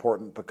extremely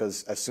important,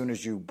 because as soon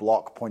as you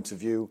block points of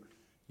view,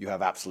 you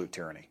have absolute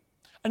tyranny.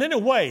 And in a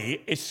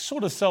way, it's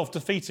sort of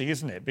self-defeating,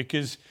 isn't it?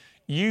 Because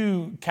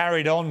you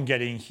carried on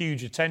getting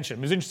huge attention.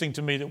 It was interesting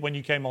to me that when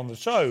you came on the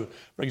show,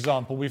 for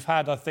example, we've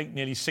had, I think,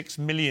 nearly 6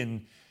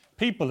 million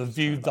people have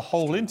viewed the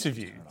whole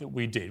interview that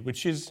we did,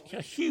 which is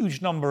a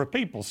huge number of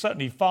people,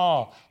 certainly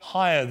far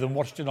higher than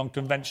watched it on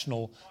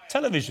conventional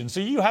television. So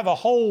you have a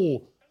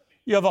whole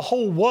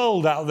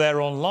world out there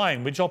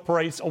online which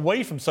operates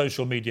away from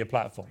social media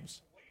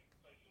platforms.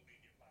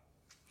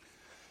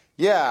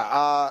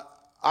 Yeah,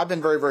 I've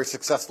been very, very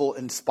successful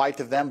in spite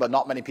of them, but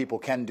not many people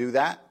can do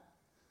that.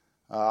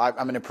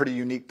 I'm in a pretty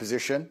unique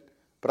position,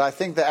 but I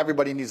think that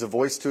everybody needs a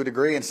voice to a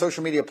degree, and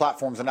social media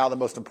platforms are now the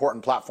most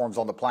important platforms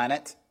on the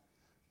planet.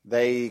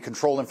 They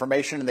control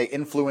information, and they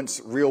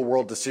influence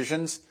real-world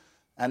decisions,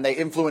 and they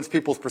influence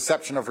people's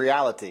perception of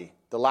reality.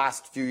 The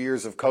last few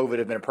years of COVID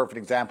have been a perfect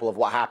example of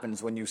what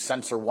happens when you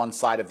censor one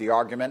side of the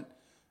argument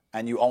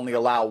and you only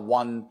allow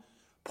one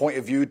point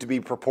of view to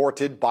be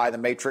purported by the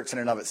matrix in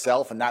and of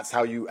itself, and that's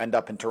how you end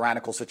up in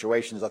tyrannical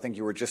situations. I think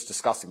you were just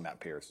discussing that,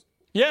 Piers.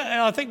 Yeah,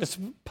 and I think that's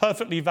a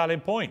perfectly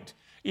valid point.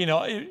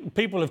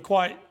 People have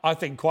quite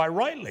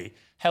rightly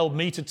held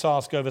me to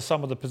task over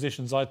some of the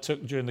positions I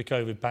took during the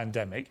COVID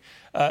pandemic,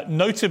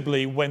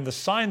 notably when the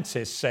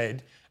scientists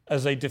said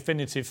as a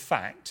definitive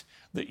fact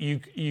that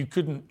you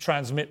couldn't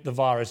transmit the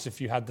virus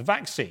if you had the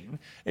vaccine.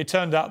 It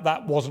turned out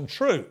that wasn't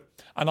true.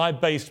 And I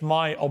based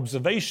my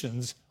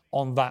observations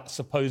on that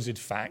supposed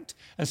fact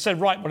and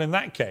said, right, well, in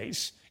that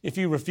case, if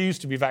you refuse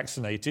to be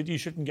vaccinated, you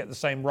shouldn't get the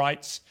same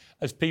rights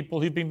as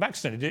people who've been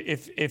vaccinated.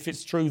 If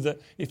it's true that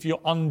if you're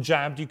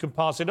unjabbed, you can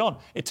pass it on.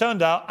 It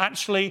turned out,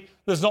 actually,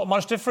 there's not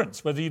much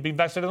difference whether you've been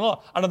vaccinated or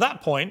not. And at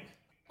that point,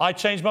 I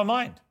changed my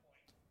mind.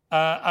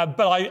 But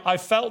I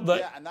felt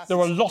that there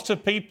were a lot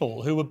of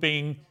people who were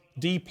being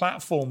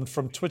deplatformed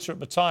from Twitter at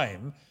the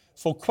time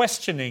for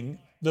questioning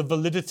the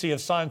validity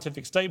of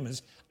scientific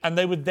statements, and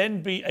they would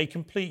then be a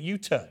complete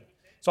U-turn.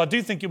 So I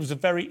do think it was a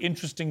very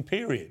interesting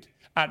period,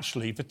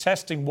 actually, for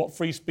testing what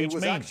free speech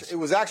means. It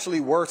was actually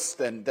worse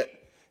than that.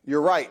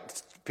 You're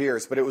right,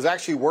 Piers, but it was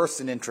actually worse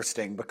than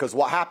interesting, because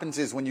what happens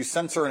is when you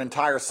censor an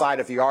entire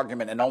side of the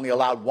argument and only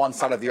allowed one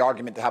side of the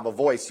argument to have a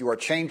voice, you are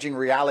changing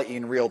reality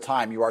in real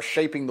time. You are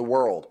shaping the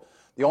world.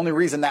 The only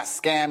reason that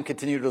scam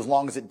continued as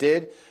long as it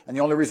did, and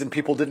the only reason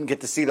people didn't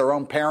get to see their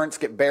own parents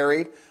get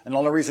buried, and the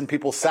only reason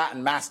people sat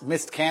and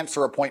missed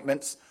cancer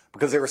appointments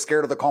because they were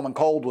scared of the common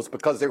cold, was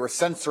because they were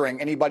censoring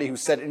anybody who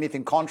said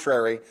anything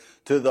contrary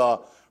to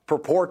the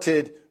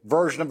purported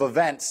version of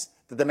events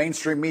that the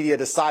mainstream media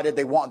decided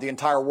they want the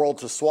entire world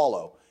to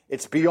swallow.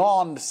 It's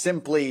beyond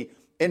simply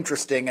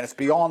interesting, and it's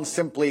beyond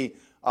simply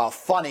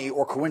funny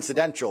or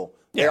coincidental.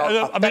 Yeah,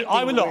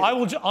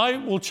 I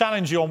will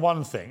challenge you on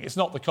one thing. It's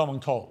not the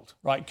common cold,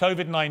 right?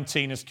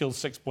 COVID-19 has killed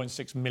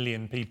 6.6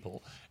 million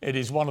people. It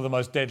is one of the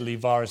most deadly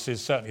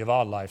viruses, certainly of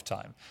our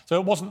lifetime. So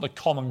it wasn't the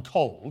common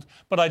cold,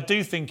 but I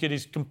do think it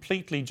is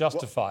completely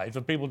justified for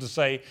people to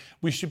say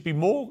we should be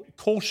more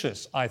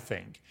cautious, I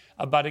think,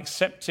 about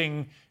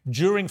accepting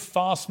during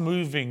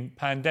fast-moving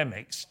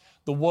pandemics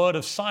the word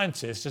of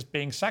scientists as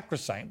being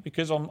sacrosanct,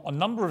 because on a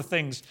number of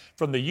things,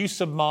 from the use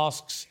of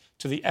masks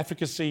to the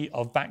efficacy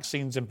of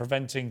vaccines in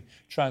preventing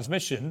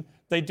transmission,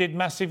 they did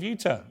massive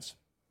U-turns.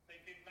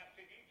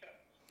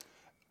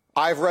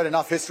 I've read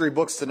enough history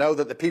books to know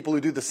that the people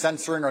who do the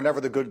censoring are never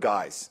the good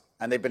guys.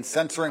 And they've been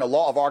censoring a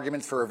lot of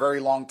arguments for a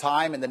very long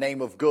time in the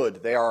name of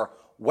good. They are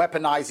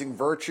weaponizing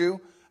virtue,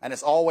 and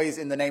it's always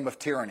in the name of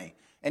tyranny.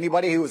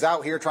 Anybody who is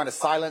out here trying to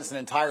silence an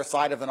entire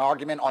side of an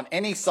argument on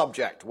any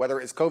subject,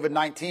 whether it's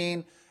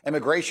COVID-19,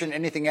 immigration,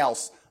 anything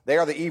else, they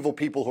are the evil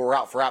people who are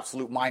out for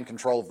absolute mind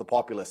control of the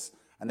populace.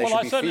 Well,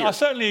 I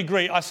certainly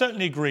agree. I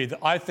certainly agree that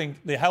I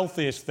think the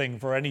healthiest thing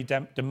for any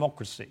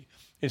democracy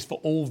is for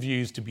all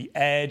views to be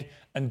aired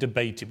and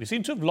debated. We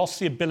seem to have lost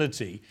the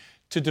ability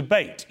to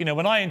debate. You know,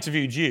 when I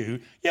interviewed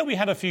you, yeah, we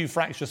had a few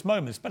fractious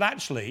moments, but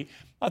actually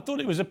I thought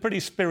it was a pretty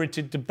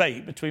spirited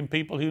debate between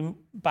people who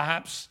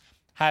perhaps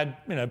had,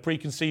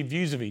 preconceived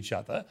views of each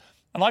other.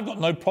 And I've got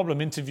no problem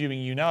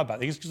interviewing you now about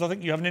these, because I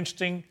think you have an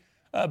interesting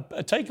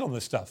take on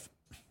this stuff.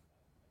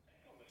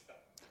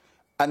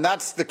 And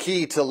that's the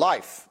key to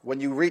life. When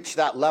you reach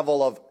that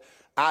level of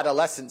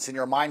adolescence in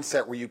your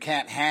mindset where you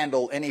can't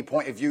handle any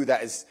point of view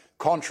that is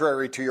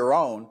contrary to your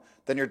own,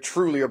 then you're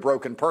truly a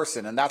broken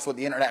person. And that's what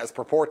the internet is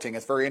purporting.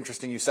 It's very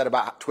interesting you said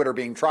about Twitter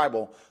being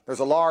tribal. There's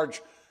a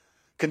large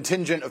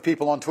contingent of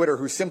people on Twitter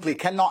who simply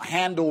cannot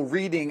handle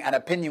reading an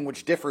opinion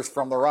which differs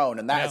from their own.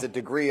 And that is a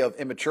degree of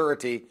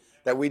immaturity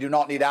that we do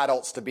not need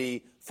adults to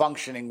be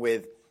functioning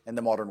with in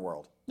the modern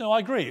world. No, I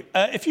agree.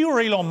 If you were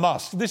Elon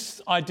Musk,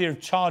 this idea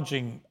of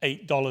charging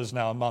 $8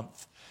 now a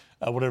month,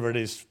 whatever it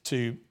is,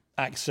 to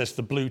access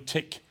the blue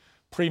tick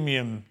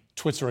premium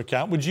Twitter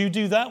account, would you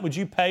do that? Would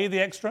you pay the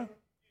extra?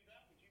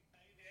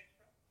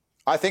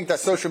 I think that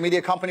social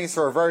media companies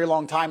for a very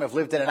long time have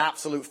lived in an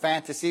absolute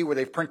fantasy where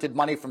they've printed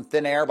money from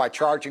thin air by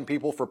charging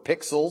people for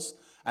pixels,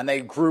 and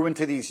they grew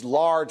into these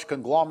large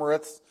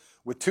conglomerates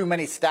with too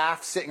many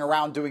staff sitting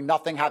around doing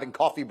nothing, having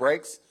coffee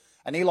breaks.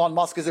 And Elon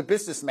Musk is a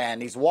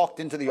businessman. He's walked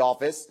into the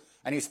office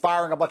and he's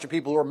firing a bunch of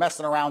people who are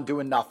messing around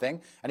doing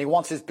nothing. And he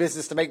wants his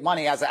business to make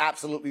money, as it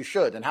absolutely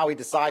should. And how he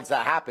decides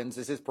that happens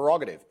is his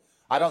prerogative.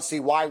 I don't see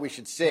why we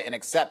should sit and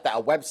accept that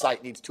a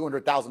website needs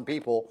 200,000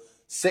 people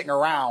sitting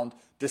around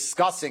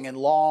discussing in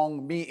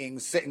long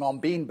meetings, sitting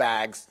on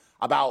beanbags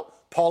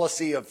about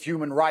policy of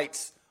human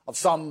rights of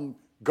some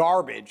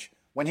garbage,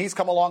 when he's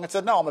come along and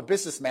said, no, I'm a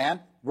businessman.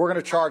 We're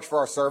going to charge for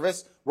our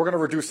service. We're going to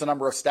reduce the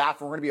number of staff.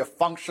 And we're going to be a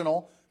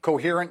functional,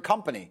 coherent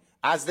company,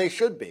 as they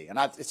should be. And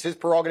it's his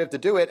prerogative to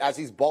do it, as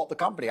he's bought the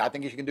company. I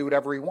think he can do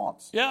whatever he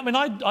wants. Yeah, I mean,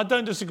 I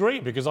don't disagree,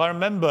 because I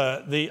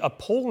remember the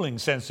appalling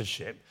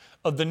censorship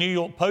of the New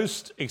York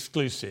Post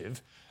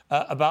exclusive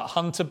about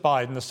Hunter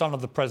Biden, the son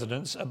of the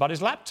president, about his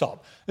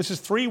laptop. This is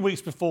 3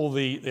 weeks before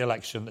the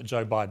election that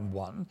Joe Biden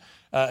won.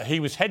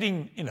 He was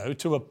heading,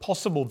 to a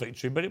possible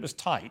victory, but it was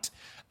tight.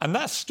 And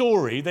that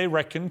story, they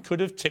reckon, could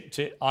have tipped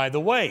it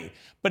either way.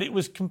 But it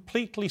was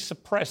completely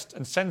suppressed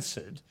and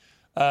censored,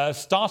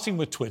 starting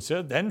with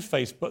Twitter, then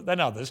Facebook,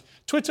 then others.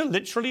 Twitter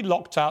literally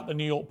locked out the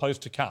New York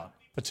Post account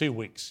for 2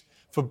 weeks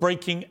for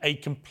breaking a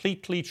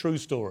completely true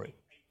story.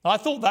 I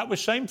thought that was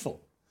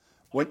shameful.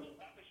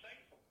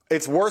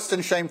 It's worse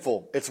than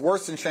shameful. It's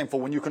worse than shameful.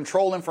 When you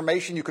control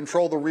information, you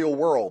control the real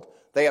world.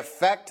 They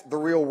affect the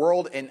real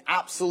world in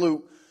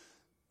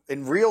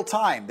real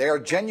time. They are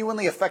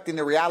genuinely affecting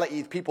the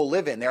reality people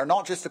live in. They are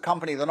not just a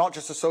company. They're not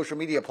just a social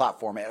media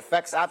platform. It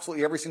affects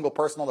absolutely every single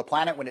person on the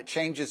planet when it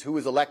changes who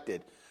is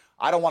elected.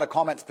 I don't want to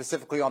comment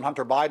specifically on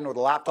Hunter Biden or the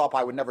laptop.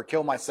 I would never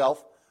kill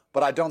myself.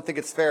 But I don't think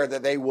it's fair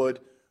that they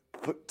would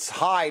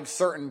hide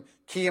certain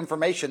key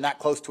information that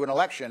close to an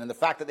election. And the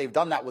fact that they've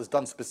done that was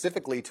done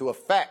specifically to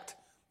affect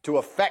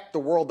the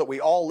world that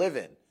we all live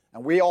in.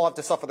 And we all have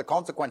to suffer the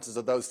consequences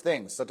of those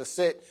things. So to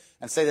sit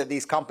and say that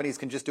these companies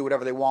can just do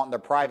whatever they want and they're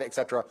private,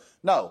 etc.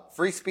 No,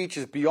 free speech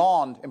is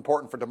beyond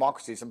important for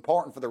democracy. It's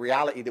important for the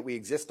reality that we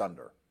exist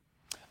under.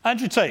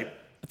 Andrew Tate,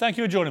 thank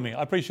you for joining me.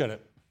 I appreciate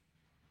it.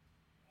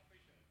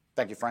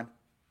 Thank you, friend.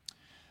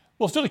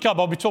 Well, still to come,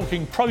 I'll be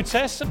talking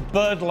protests,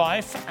 bird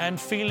life, and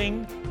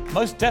feeling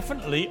most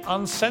definitely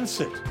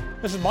uncensored.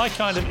 This is my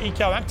kind of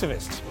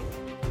eco-activist.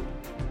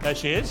 There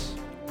she is,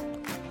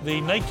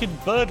 the naked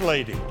bird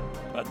lady.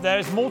 But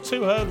there's more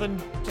to her than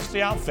just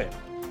the outfit.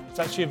 It's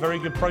actually a very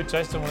good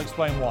protest, and we'll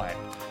explain why.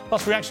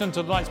 Plus, reaction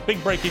to tonight's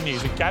big breaking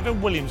news that Gavin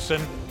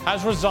Williamson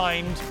has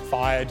resigned,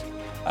 fired,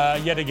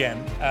 yet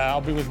again.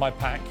 I'll be with my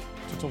pack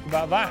to talk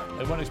about that.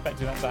 They weren't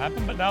expecting that to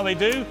happen, but now they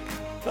do.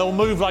 They'll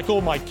move like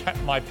all my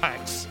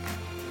packs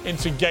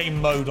into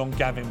game mode on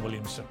Gavin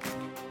Williamson.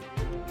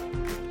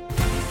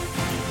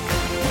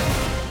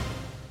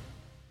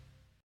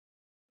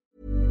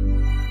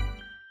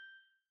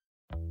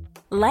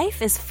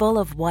 Life is full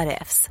of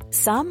what-ifs.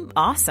 Some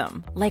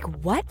awesome, like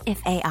what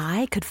if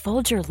AI could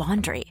fold your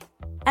laundry?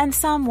 And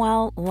some,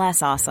 well,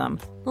 less awesome,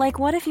 like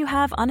what if you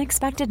have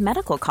unexpected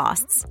medical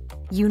costs?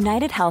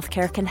 United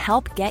Healthcare can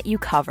help get you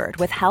covered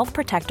with Health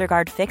Protector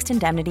Guard fixed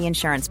indemnity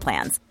insurance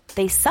plans.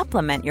 They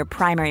supplement your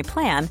primary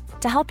plan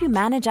to help you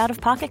manage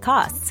out-of-pocket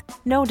costs.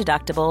 No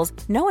deductibles,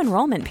 no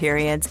enrollment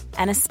periods,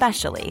 and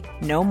especially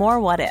no more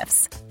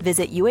what-ifs.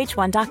 Visit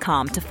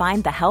uh1.com to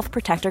find the Health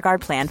Protector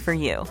Guard plan for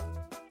you.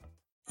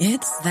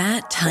 It's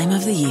that time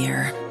of the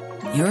year.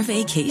 Your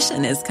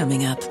vacation is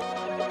coming up.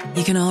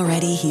 You can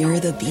already hear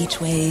the beach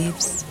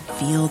waves,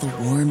 feel the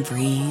warm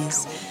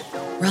breeze,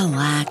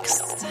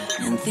 relax,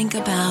 and think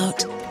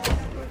about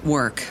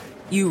work.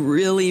 You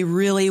really,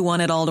 really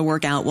want it all to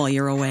work out while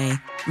you're away.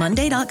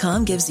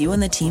 Monday.com gives you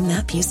and the team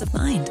that peace of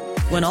mind.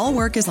 When all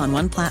work is on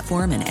one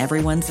platform and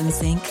everyone's in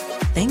sync,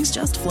 things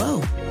just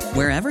flow.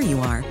 Wherever you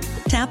are,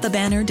 tap the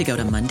banner to go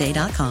to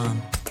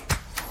Monday.com.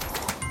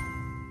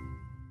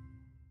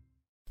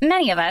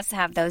 Many of us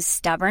have those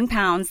stubborn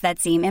pounds that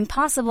seem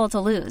impossible to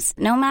lose,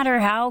 no matter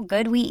how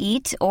good we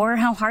eat or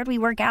how hard we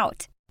work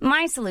out.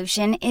 My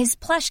solution is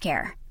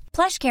PlushCare.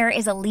 PlushCare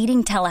is a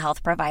leading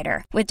telehealth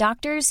provider with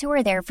doctors who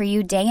are there for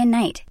you day and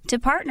night to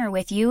partner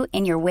with you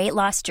in your weight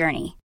loss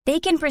journey. They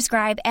can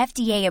prescribe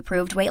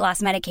FDA-approved weight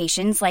loss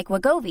medications like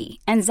Wegovy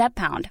and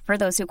Zepbound for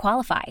those who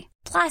qualify.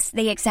 Plus,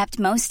 they accept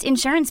most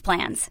insurance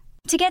plans.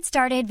 To get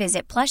started,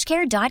 visit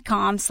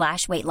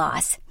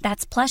plushcare.com/weightloss.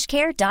 That's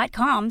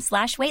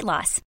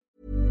plushcare.com/weightloss.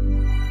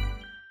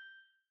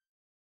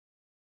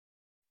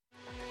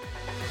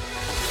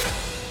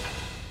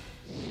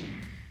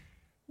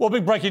 Well,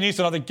 big breaking news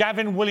tonight that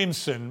Gavin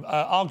Williamson,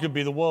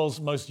 arguably the world's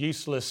most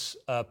useless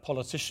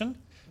politician,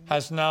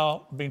 has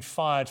now been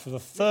fired for the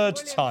third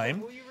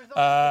time.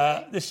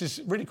 This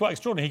is really quite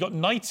extraordinary. He got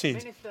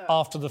knighted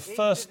after the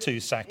first two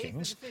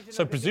sackings,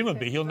 so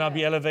presumably he'll now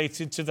be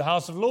elevated to the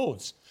House of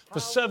Lords for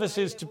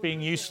services to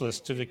being useless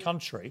to the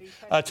country.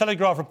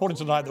 Telegraph reporting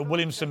tonight that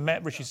Williamson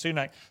met Rishi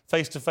Sunak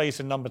face-to-face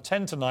in number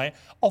 10 tonight,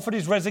 offered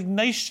his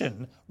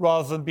resignation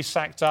rather than be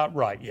sacked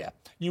outright. Yeah,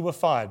 you were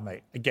fired,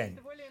 mate, again.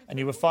 And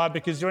you were fired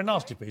because you're a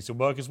nasty piece of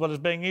work as well as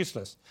being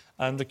useless.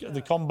 And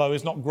the combo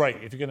is not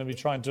great if you're going to be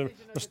trying to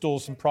restore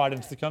some pride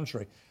into the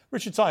country.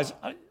 Richard Tice,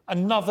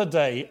 another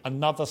day,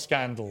 another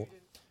scandal.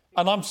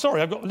 And I'm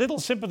sorry, I've got little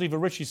sympathy for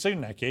Rishi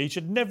Sunak here. He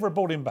should never have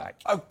brought him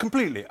back. Oh,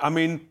 completely. I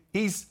mean,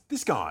 he's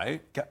this guy,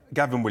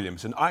 Gavin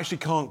Williamson. I actually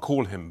can't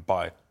call him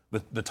by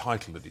the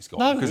title that he's got.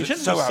 No, because you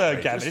it's so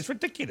outrageous. Gavin. It's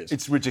ridiculous.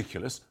 It's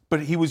ridiculous.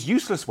 But he was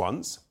useless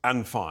once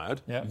and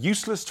fired, Yeah.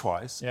 useless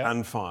twice Yeah.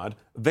 and fired,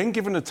 then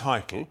given a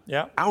title,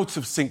 Yeah. out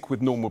of sync with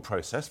normal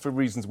process for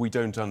reasons we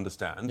don't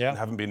understand Yeah. and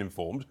haven't been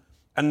informed.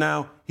 And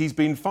now he's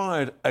been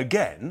fired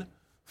again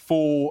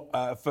for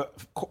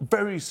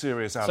very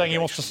serious allegations. Saying he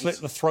wants to slit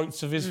the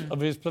throats of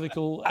his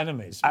political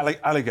enemies.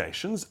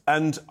 Allegations.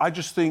 And I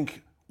just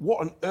think,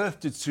 what on earth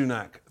did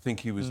Sunak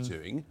think he was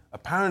doing?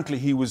 Apparently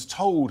he was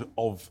told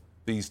of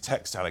these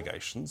text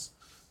allegations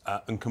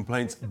and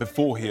complaints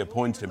before he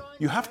appointed him.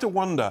 You have to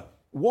wonder,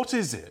 what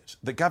is it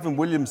that Gavin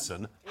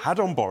Williamson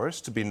had on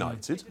Boris to be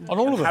knighted, on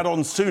all of them, had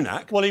on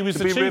Sunak? Well, he was to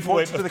the be chief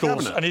reappointed whip, to the of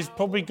course, cabinet. and he's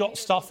probably got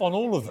stuff on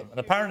all of them. And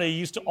apparently, he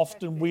used to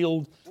often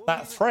wield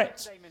that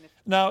threat.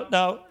 Now,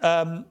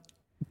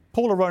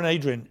 Paula Rowan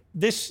Adrian,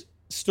 this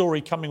story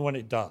coming when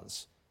it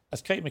does,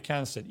 as Kate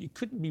McCann said, it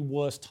couldn't be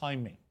worse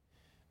timing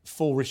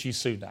for Rishi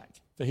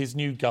Sunak, for his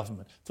new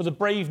government, for the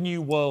brave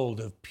new world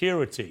of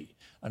purity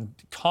and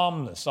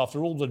calmness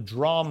after all the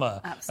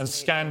drama and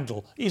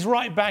scandal. He's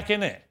right back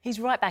in it. He's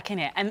right back in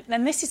it.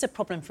 And this is a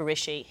problem for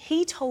Rishi.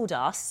 He told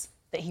us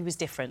that he was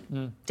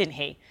different, didn't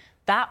he?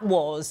 That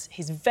was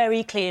his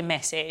very clear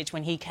message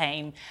when he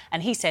came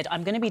and he said,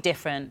 I'm going to be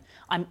different.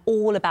 I'm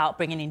all about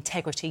bringing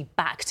integrity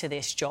back to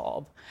this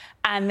job.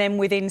 And then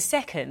within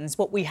seconds,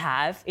 what we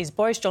have is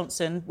Boris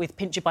Johnson with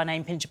pincher by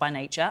name, pincher by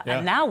nature. Yeah.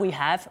 And now we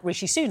have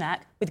Rishi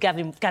Sunak with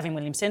Gavin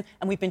Williamson.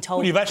 And we've been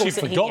told... Well, you've actually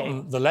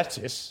forgotten the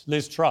lettuce,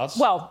 Liz Truss.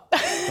 Well...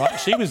 right?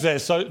 She was there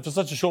for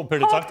such a short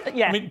period of time.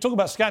 Yeah. I mean, talk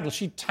about scandal.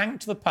 She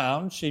tanked the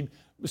pound. She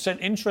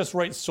sent interest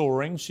rates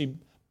soaring. She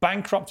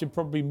bankrupted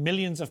probably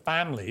millions of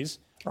families.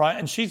 Right,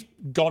 and she's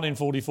gone in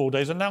 44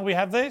 days, and now we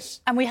have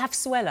this. And we have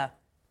Suellen,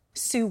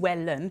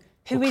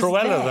 who is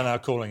Cruella, there. they're now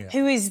calling it.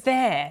 Who is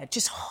there,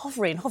 just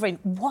hovering.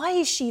 Why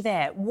is she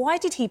there? Why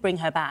did he bring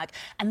her back?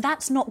 And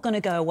that's not going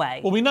to go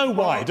away. Well, we know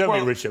why, don't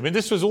we, Richard? I mean,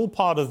 this was all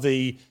part of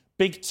the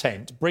big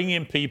tent, bringing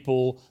in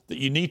people that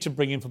you need to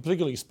bring in for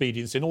political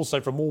expediency and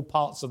also from all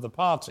parts of the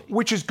party.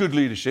 Which is good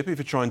leadership if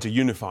you're trying to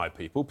unify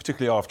people,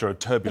 particularly after a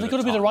turbulent But they've got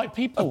to be the right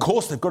people. Of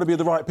course, they've got to be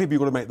the right people.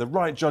 You've got to make the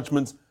right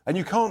judgments. And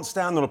you can't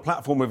stand on a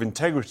platform of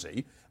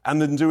integrity and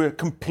then do a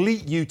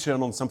complete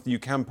U-turn on something you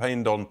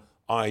campaigned on,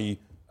 i.e.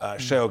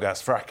 Shale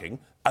gas fracking,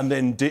 and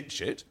then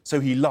ditch it.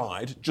 So he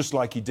lied, just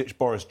like he ditched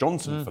Boris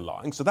Johnson for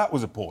lying. So that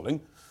was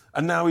appalling.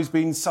 And now he's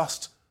been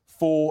sussed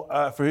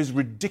for his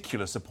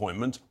ridiculous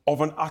appointment of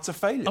an utter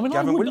failure. I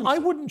mean, I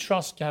wouldn't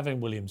trust Gavin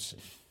Williamson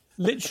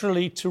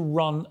literally to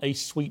run a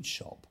sweet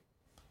shop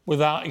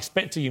without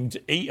expecting him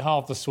to eat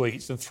half the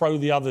sweets and throw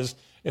the others,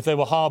 if they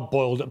were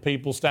hard-boiled, at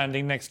people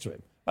standing next to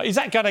him. He's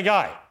that kind of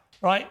guy,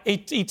 right?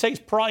 He takes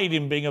pride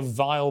in being a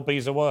vile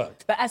piece of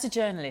work. But as a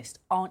journalist,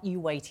 aren't you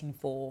waiting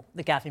for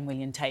the Gavin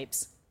Williamson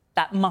tapes?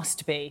 That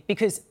must be,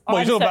 because... Well,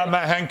 you're talking about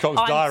Matt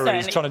Hancock's diary.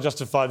 He's trying to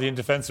justify the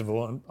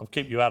indefensible, and I'll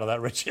keep you out of that,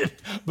 Richard.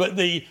 But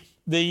the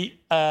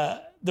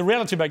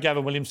reality about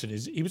Gavin Williamson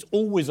is he was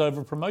always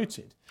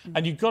over-promoted.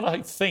 And you've got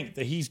to think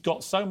that he's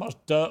got so much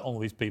dirt on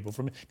these people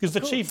because the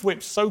chief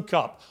whips soak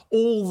up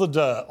all the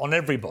dirt on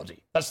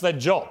everybody. That's their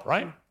job,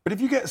 right? But if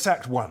you get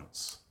sacked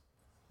once,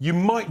 you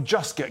might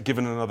just get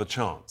given another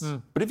chance.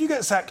 But if you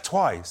get sacked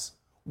twice,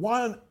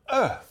 why on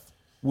earth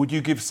would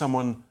you give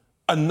someone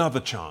another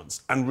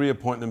chance and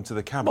reappoint them to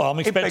the cabinet? Well, I'm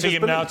expecting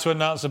him now to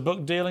announce a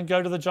book deal and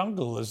go to the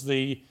jungle as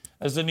the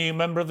new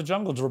member of the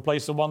jungle to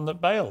replace the one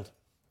that bailed.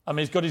 I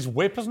mean, he's got his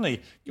whip, hasn't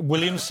he?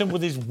 Williamson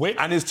with his whip.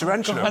 And his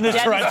tarantula. And his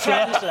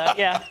tarantula.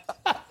 Yeah.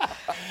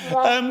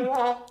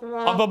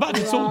 I'm about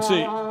to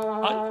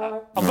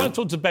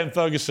talk to Ben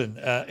Ferguson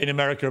in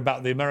America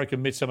about the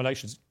American midterm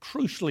elections.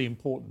 Crucially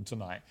important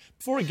tonight.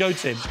 Before I go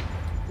to him,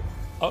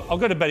 I'll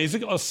go to Ben.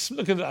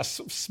 Look at that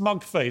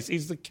smug face.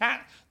 He's the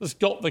cat that's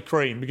got the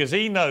cream because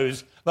he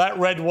knows that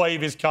red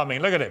wave is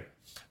coming. Look at him.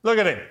 Look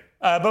at him.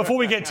 Before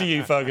we get to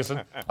you,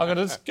 Ferguson, I'm going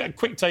to just get a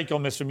quick take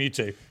on this from you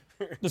two.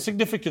 The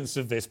significance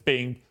of this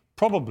being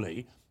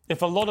probably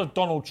if a lot of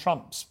Donald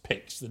Trump's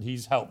picks that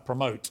he's helped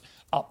promote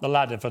up the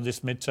ladder for this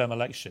midterm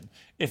election,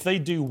 if they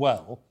do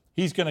well,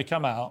 he's going to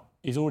come out,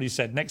 he's already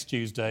said next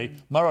Tuesday,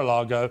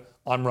 Mar-a-Lago,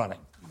 I'm running.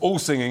 All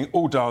singing,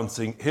 all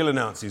dancing, he'll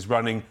announce he's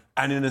running,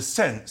 and in a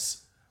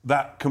sense,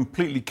 that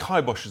completely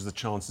kiboshes the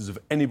chances of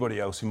anybody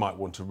else who might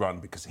want to run,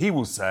 because he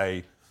will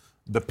say,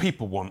 the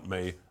people want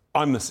me,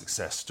 I'm the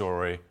success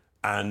story,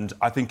 and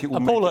I think it will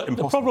make it impossible.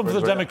 The problem for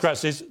the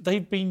Democrats is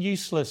they've been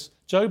useless.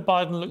 Joe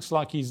Biden looks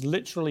like he's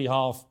literally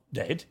half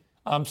dead.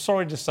 I'm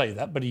sorry to say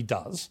that, but he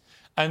does.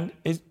 And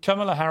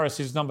Kamala Harris,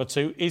 his number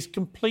two, is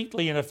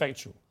completely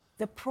ineffectual.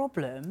 The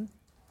problem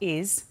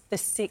is the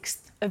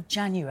 6th of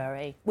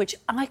January, which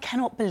I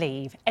cannot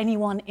believe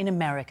anyone in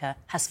America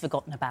has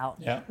forgotten about.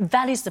 Yeah.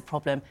 That is the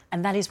problem,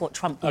 and that is what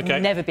Trump will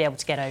never be able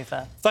to get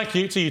over. Thank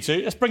you to you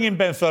two. Let's bring in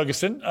Ben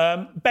Ferguson.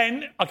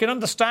 Ben, I can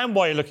understand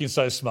why you're looking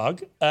so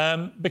smug,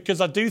 because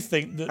I do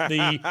think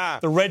that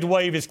the red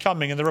wave is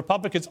coming, and the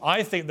Republicans,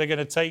 I think they're going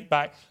to take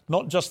back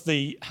not just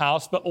the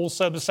House, but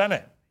also the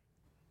Senate.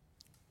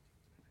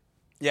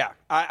 Yeah,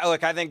 I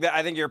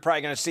think you're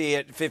probably going to see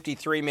it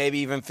 53, maybe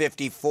even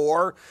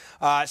 54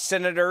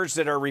 senators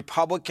that are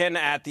Republican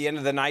at the end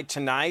of the night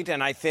tonight.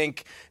 And I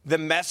think the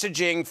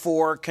messaging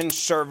for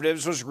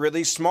conservatives was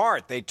really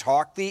smart. They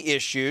talked the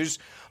issues.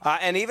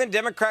 And even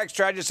Democratic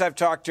strategists I've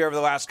talked to over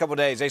the last couple of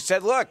days, they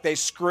said, look, they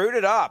screwed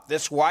it up.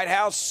 This White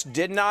House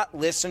did not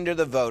listen to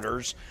the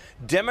voters.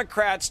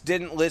 Democrats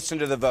didn't listen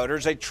to the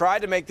voters. They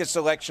tried to make this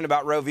election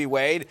about Roe v.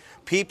 Wade.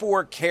 People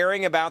were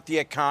caring about the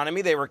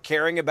economy. They were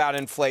caring about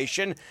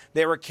inflation.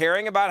 They were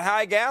caring about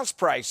high gas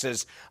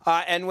prices.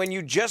 And when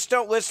you just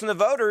don't listen to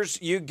the voters,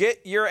 you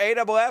get your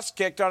ASS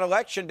kicked on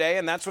Election Day,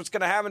 and that's what's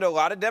going to happen to a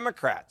lot of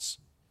Democrats.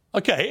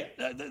 OK,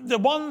 the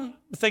one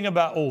thing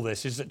about all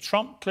this is that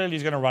Trump clearly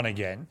is going to run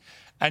again,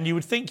 and you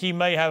would think he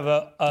may have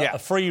a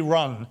free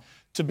run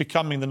to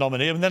becoming the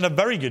nominee, and then a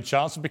very good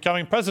chance of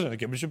becoming president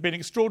again, which would be an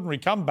extraordinary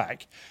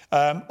comeback.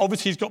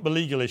 Obviously, he's got the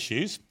legal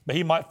issues, but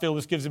he might feel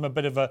this gives him a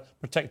bit of a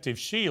protective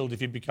shield if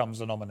he becomes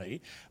the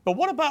nominee. But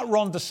what about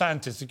Ron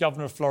DeSantis, the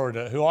governor of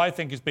Florida, who I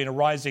think has been a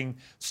rising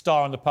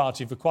star in the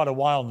party for quite a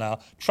while now?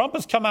 Trump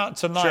has come out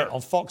tonight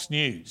on Fox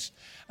News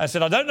and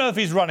said, I don't know if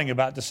he's running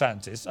about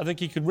DeSantis. I think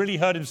he could really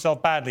hurt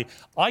himself badly.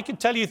 I could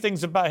tell you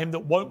things about him that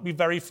won't be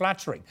very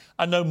flattering.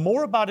 I know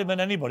more about him than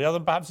anybody, other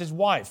than perhaps his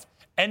wife.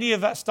 Any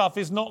of that stuff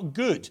is not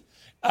good.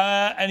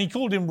 And he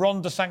called him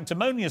Ron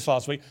DeSanctimonious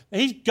last week.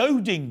 He's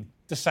goading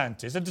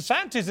DeSantis. And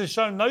DeSantis has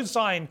shown no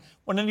sign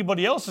when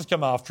anybody else has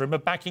come after him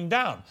of backing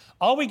down.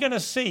 Are we going to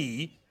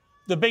see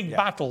the big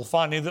battle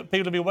finally that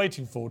people have been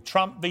waiting for,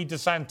 Trump v.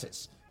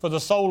 DeSantis, for the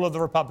soul of the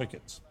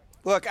Republicans?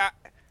 Look,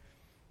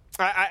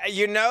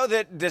 you know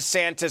that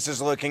DeSantis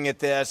is looking at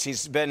this.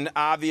 He's been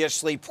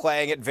obviously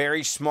playing it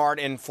very smart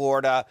in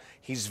Florida.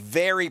 He's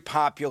very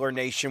popular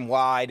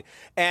nationwide.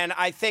 And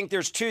I think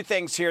there's two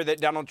things here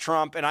that Donald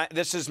Trump, and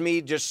this is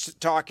me just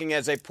talking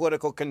as a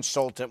political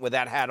consultant with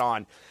that hat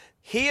on.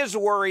 He is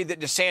worried that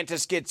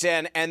DeSantis gets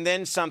in and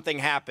then something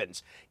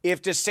happens.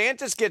 If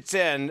DeSantis gets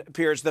in,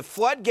 Piers, the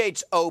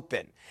floodgates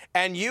open.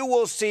 And you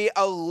will see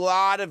a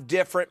lot of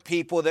different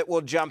people that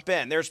will jump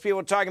in. There's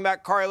people talking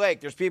about Kari Lake.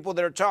 There's people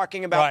that are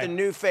talking about the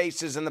new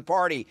faces in the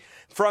party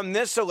from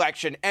this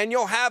election. And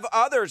you'll have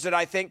others that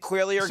I think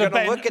clearly are going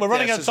to look at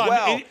this as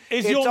well.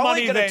 It's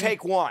only going to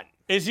take one.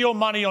 Is your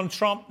money on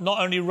Trump not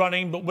only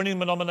running but winning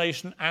the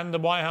nomination and the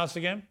White House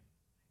again?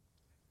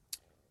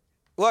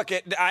 Look,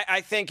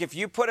 I think if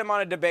you put him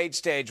on a debate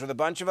stage with a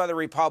bunch of other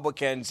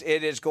Republicans,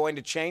 it is going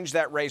to change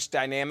that race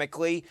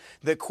dynamically.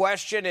 The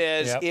question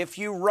is, if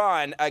you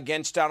run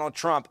against Donald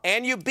Trump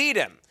and you beat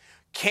him,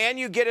 can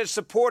you get his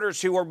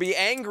supporters who will be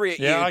angry at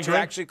you to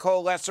actually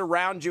coalesce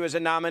around you as a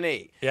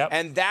nominee?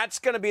 And that's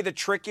going to be the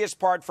trickiest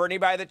part for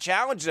anybody that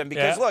challenges him.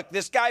 Because, look,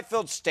 this guy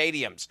filled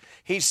stadiums.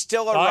 He's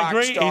still a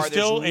rock star. He's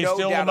still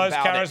the most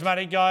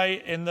charismatic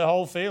guy in the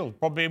whole field,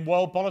 probably in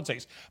world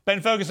politics.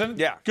 Ben Ferguson,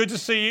 good to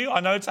see you.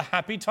 I know it's a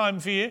happy time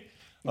for you.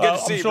 Good to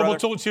see you, I'm sure we'll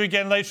talk to you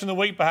again later in the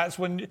week, perhaps,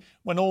 when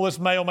all this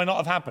may or may not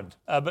have happened.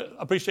 But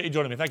I appreciate you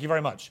joining me. Thank you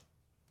very much.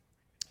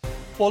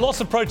 Well,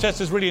 lots of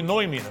protesters really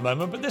annoy me at the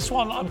moment, but this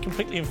one I'm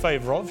completely in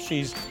favour of.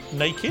 She's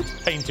naked,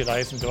 painted, I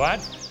hasten to add,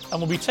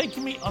 and will be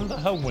taking me under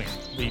her wing.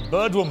 The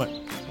Bird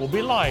Woman will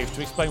be live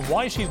to explain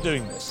why she's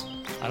doing this,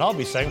 and I'll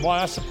be saying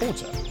why I support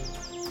her.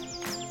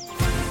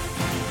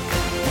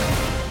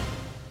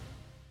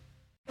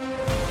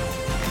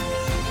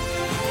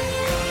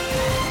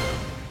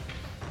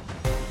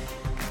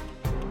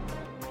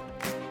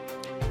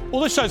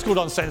 Well, this show's called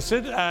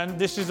Uncensored, and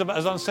this is about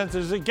as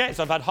uncensored as it gets.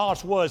 I've had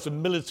harsh words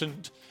from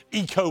militant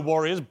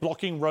eco-warriors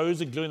blocking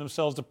roads and gluing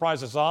themselves to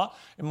prices are.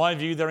 In my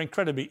view, they're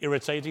incredibly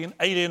irritating and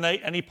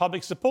alienate any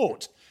public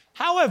support.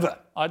 However,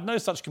 I had no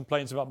such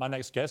complaints about my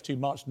next guest, who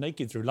marched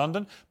naked through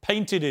London,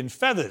 painted in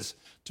feathers,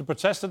 to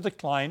protest the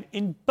decline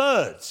in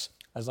birds.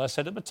 As I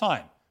said at the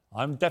time,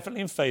 I'm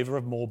definitely in favour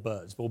of more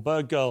birds. Well,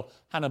 bird girl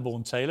Hannah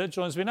Bourne-Taylor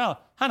joins me now.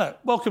 Hannah,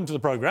 welcome to the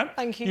programme.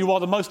 Thank you. You are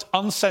the most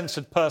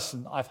uncensored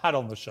person I've had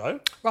on the show.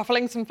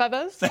 Ruffling some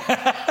feathers?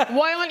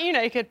 Why aren't you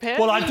naked, Piers?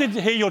 Well, I did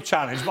hear your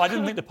challenge, but I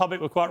didn't think the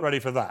public were quite ready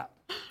for that.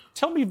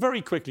 Tell me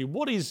very quickly,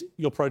 what is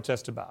your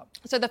protest about?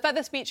 So the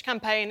Feather Speech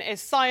campaign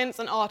is science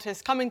and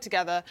artists coming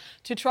together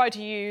to try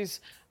to use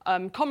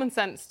common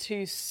sense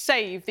to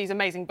save these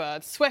amazing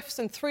birds. Swifts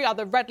and 3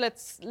 other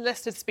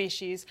red-listed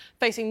species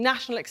facing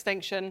national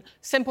extinction.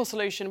 Simple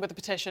solution with a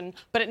petition,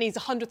 but it needs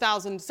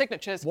 100,000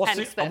 signatures.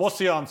 And what's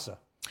the answer?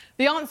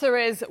 The answer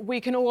is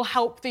we can all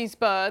help these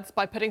birds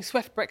by putting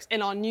swift bricks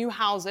in our new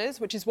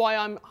houses, which is why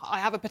I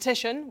have a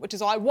petition, which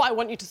is why I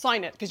want you to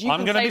sign it, because you can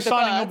save the birds. I'm going to be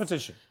signing your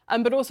petition.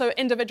 But also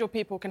individual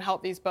people can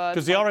help these birds.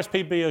 Because the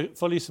RSPB are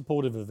fully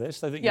supportive of this.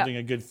 They think you're doing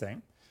a good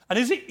thing. And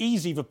is it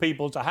easy for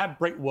people to have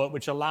brickwork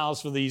which allows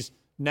for these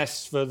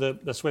nests for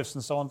the swifts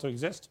and so on to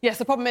exist? Yes,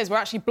 the problem is we're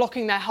actually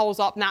blocking their holes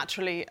up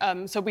naturally.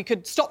 So we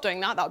could stop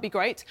doing that. That would be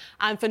great.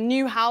 And for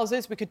new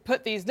houses, we could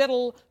put these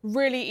little,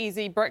 really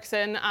easy bricks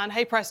in. And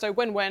hey presto,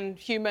 win-win.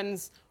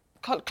 Humans,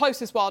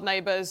 closest wild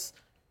neighbours,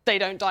 they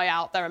don't die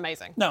out. They're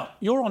amazing. Now,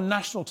 you're on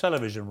national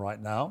television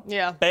right now.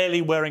 Yeah.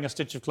 Barely wearing a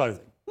stitch of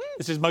clothing.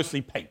 This is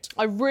mostly paint.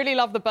 I really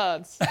love the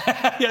birds.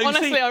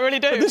 Honestly, I really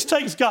do. This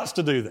takes guts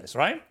to do this,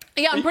 right?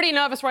 Yeah, I'm pretty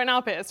nervous right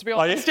now, Piers, to be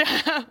honest.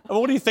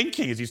 What are you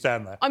thinking as you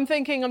stand there? I'm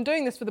thinking I'm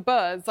doing this for the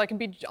birds. I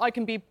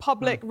can be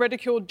public,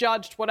 ridiculed,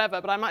 judged, whatever,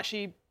 but I'm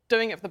actually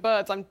doing it for the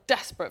birds. I'm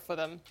desperate for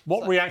them.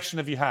 What reaction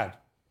have you had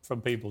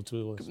from people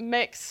to all this?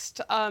 Mixed.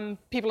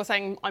 People are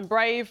saying I'm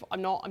brave.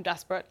 I'm not. I'm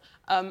desperate.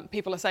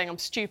 People are saying I'm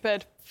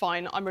stupid.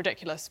 fine, I'm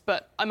ridiculous,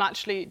 but I'm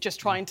actually just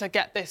trying to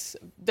get this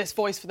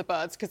voice for the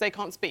birds because they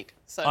can't speak.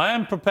 So I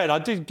am prepared. I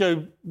did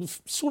go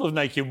sort of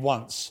naked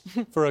once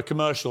for a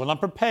commercial, and I'm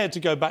prepared to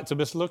go back to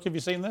this look. Have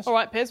you seen this? All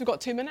right, Piers, we've got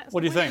 2 minutes.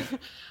 What do you think?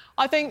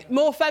 I think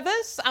more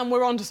feathers and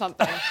we're on to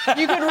something.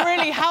 You could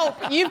really help.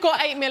 You've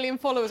got 8 million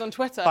followers on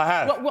Twitter. I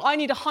have. Well, I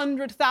need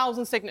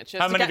 100,000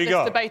 signatures How to many get have you this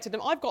got? debated.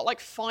 I've got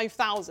like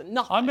 5,000.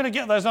 Nothing. I'm going to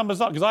get those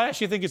numbers up because I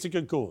actually think it's a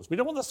good cause. We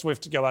don't want the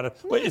swift to go out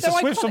of... No, Wait, it's the they're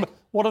swifts. iconic.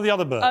 What are the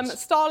other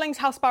birds? Starlings,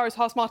 house sparrows,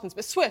 house martins.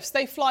 But swifts,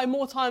 they fly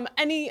more time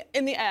in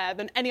the air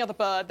than any other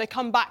bird. They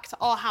come back to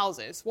our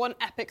houses. What an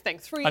epic thing.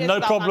 3 years And no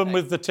without problem landing.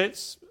 with the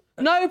tits?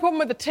 No problem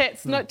with the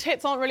tits. No,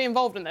 tits aren't really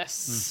involved in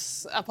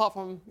this, apart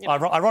from... You know.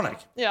 Ironic.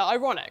 Yeah,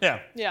 ironic. Yeah.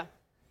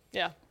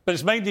 But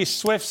it's mainly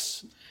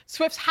swifts.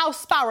 Swifts, house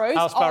sparrows,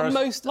 are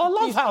most... I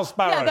love house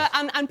sparrows.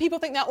 Yeah, and people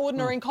think they're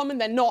ordinary and common.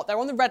 They're not. They're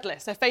on the red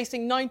list. They're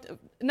facing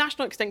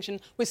national extinction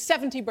with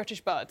 70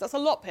 British birds. That's a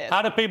lot, Piers.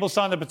 How do people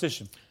sign the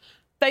petition?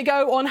 They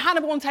go on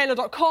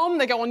HannibalandTaylor.com.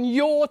 They go on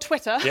your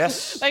Twitter.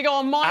 Yes. They go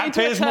on my At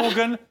Twitter. Piers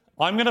Morgan.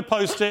 I'm going to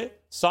post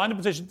it. Sign the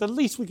petition. The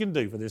least we can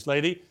do for this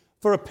lady.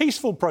 For a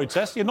peaceful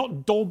protest. You're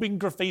not daubing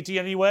graffiti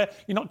anywhere.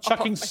 You're not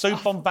chucking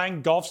soup on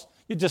Van Goghs.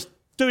 You're just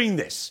doing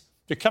this.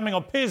 You're coming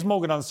on Piers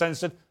Morgan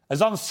Uncensored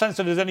as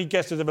any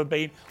guest has ever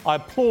been. I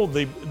applaud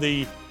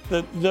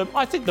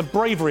I think the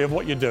bravery of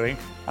what you're doing.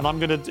 And I'm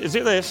going to... Is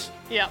it this?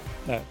 Yeah.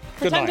 No.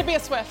 Pretend to be a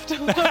Swift.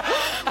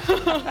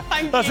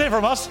 Thank That's you. it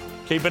from us.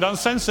 Keep it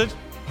uncensored.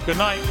 Good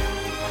night.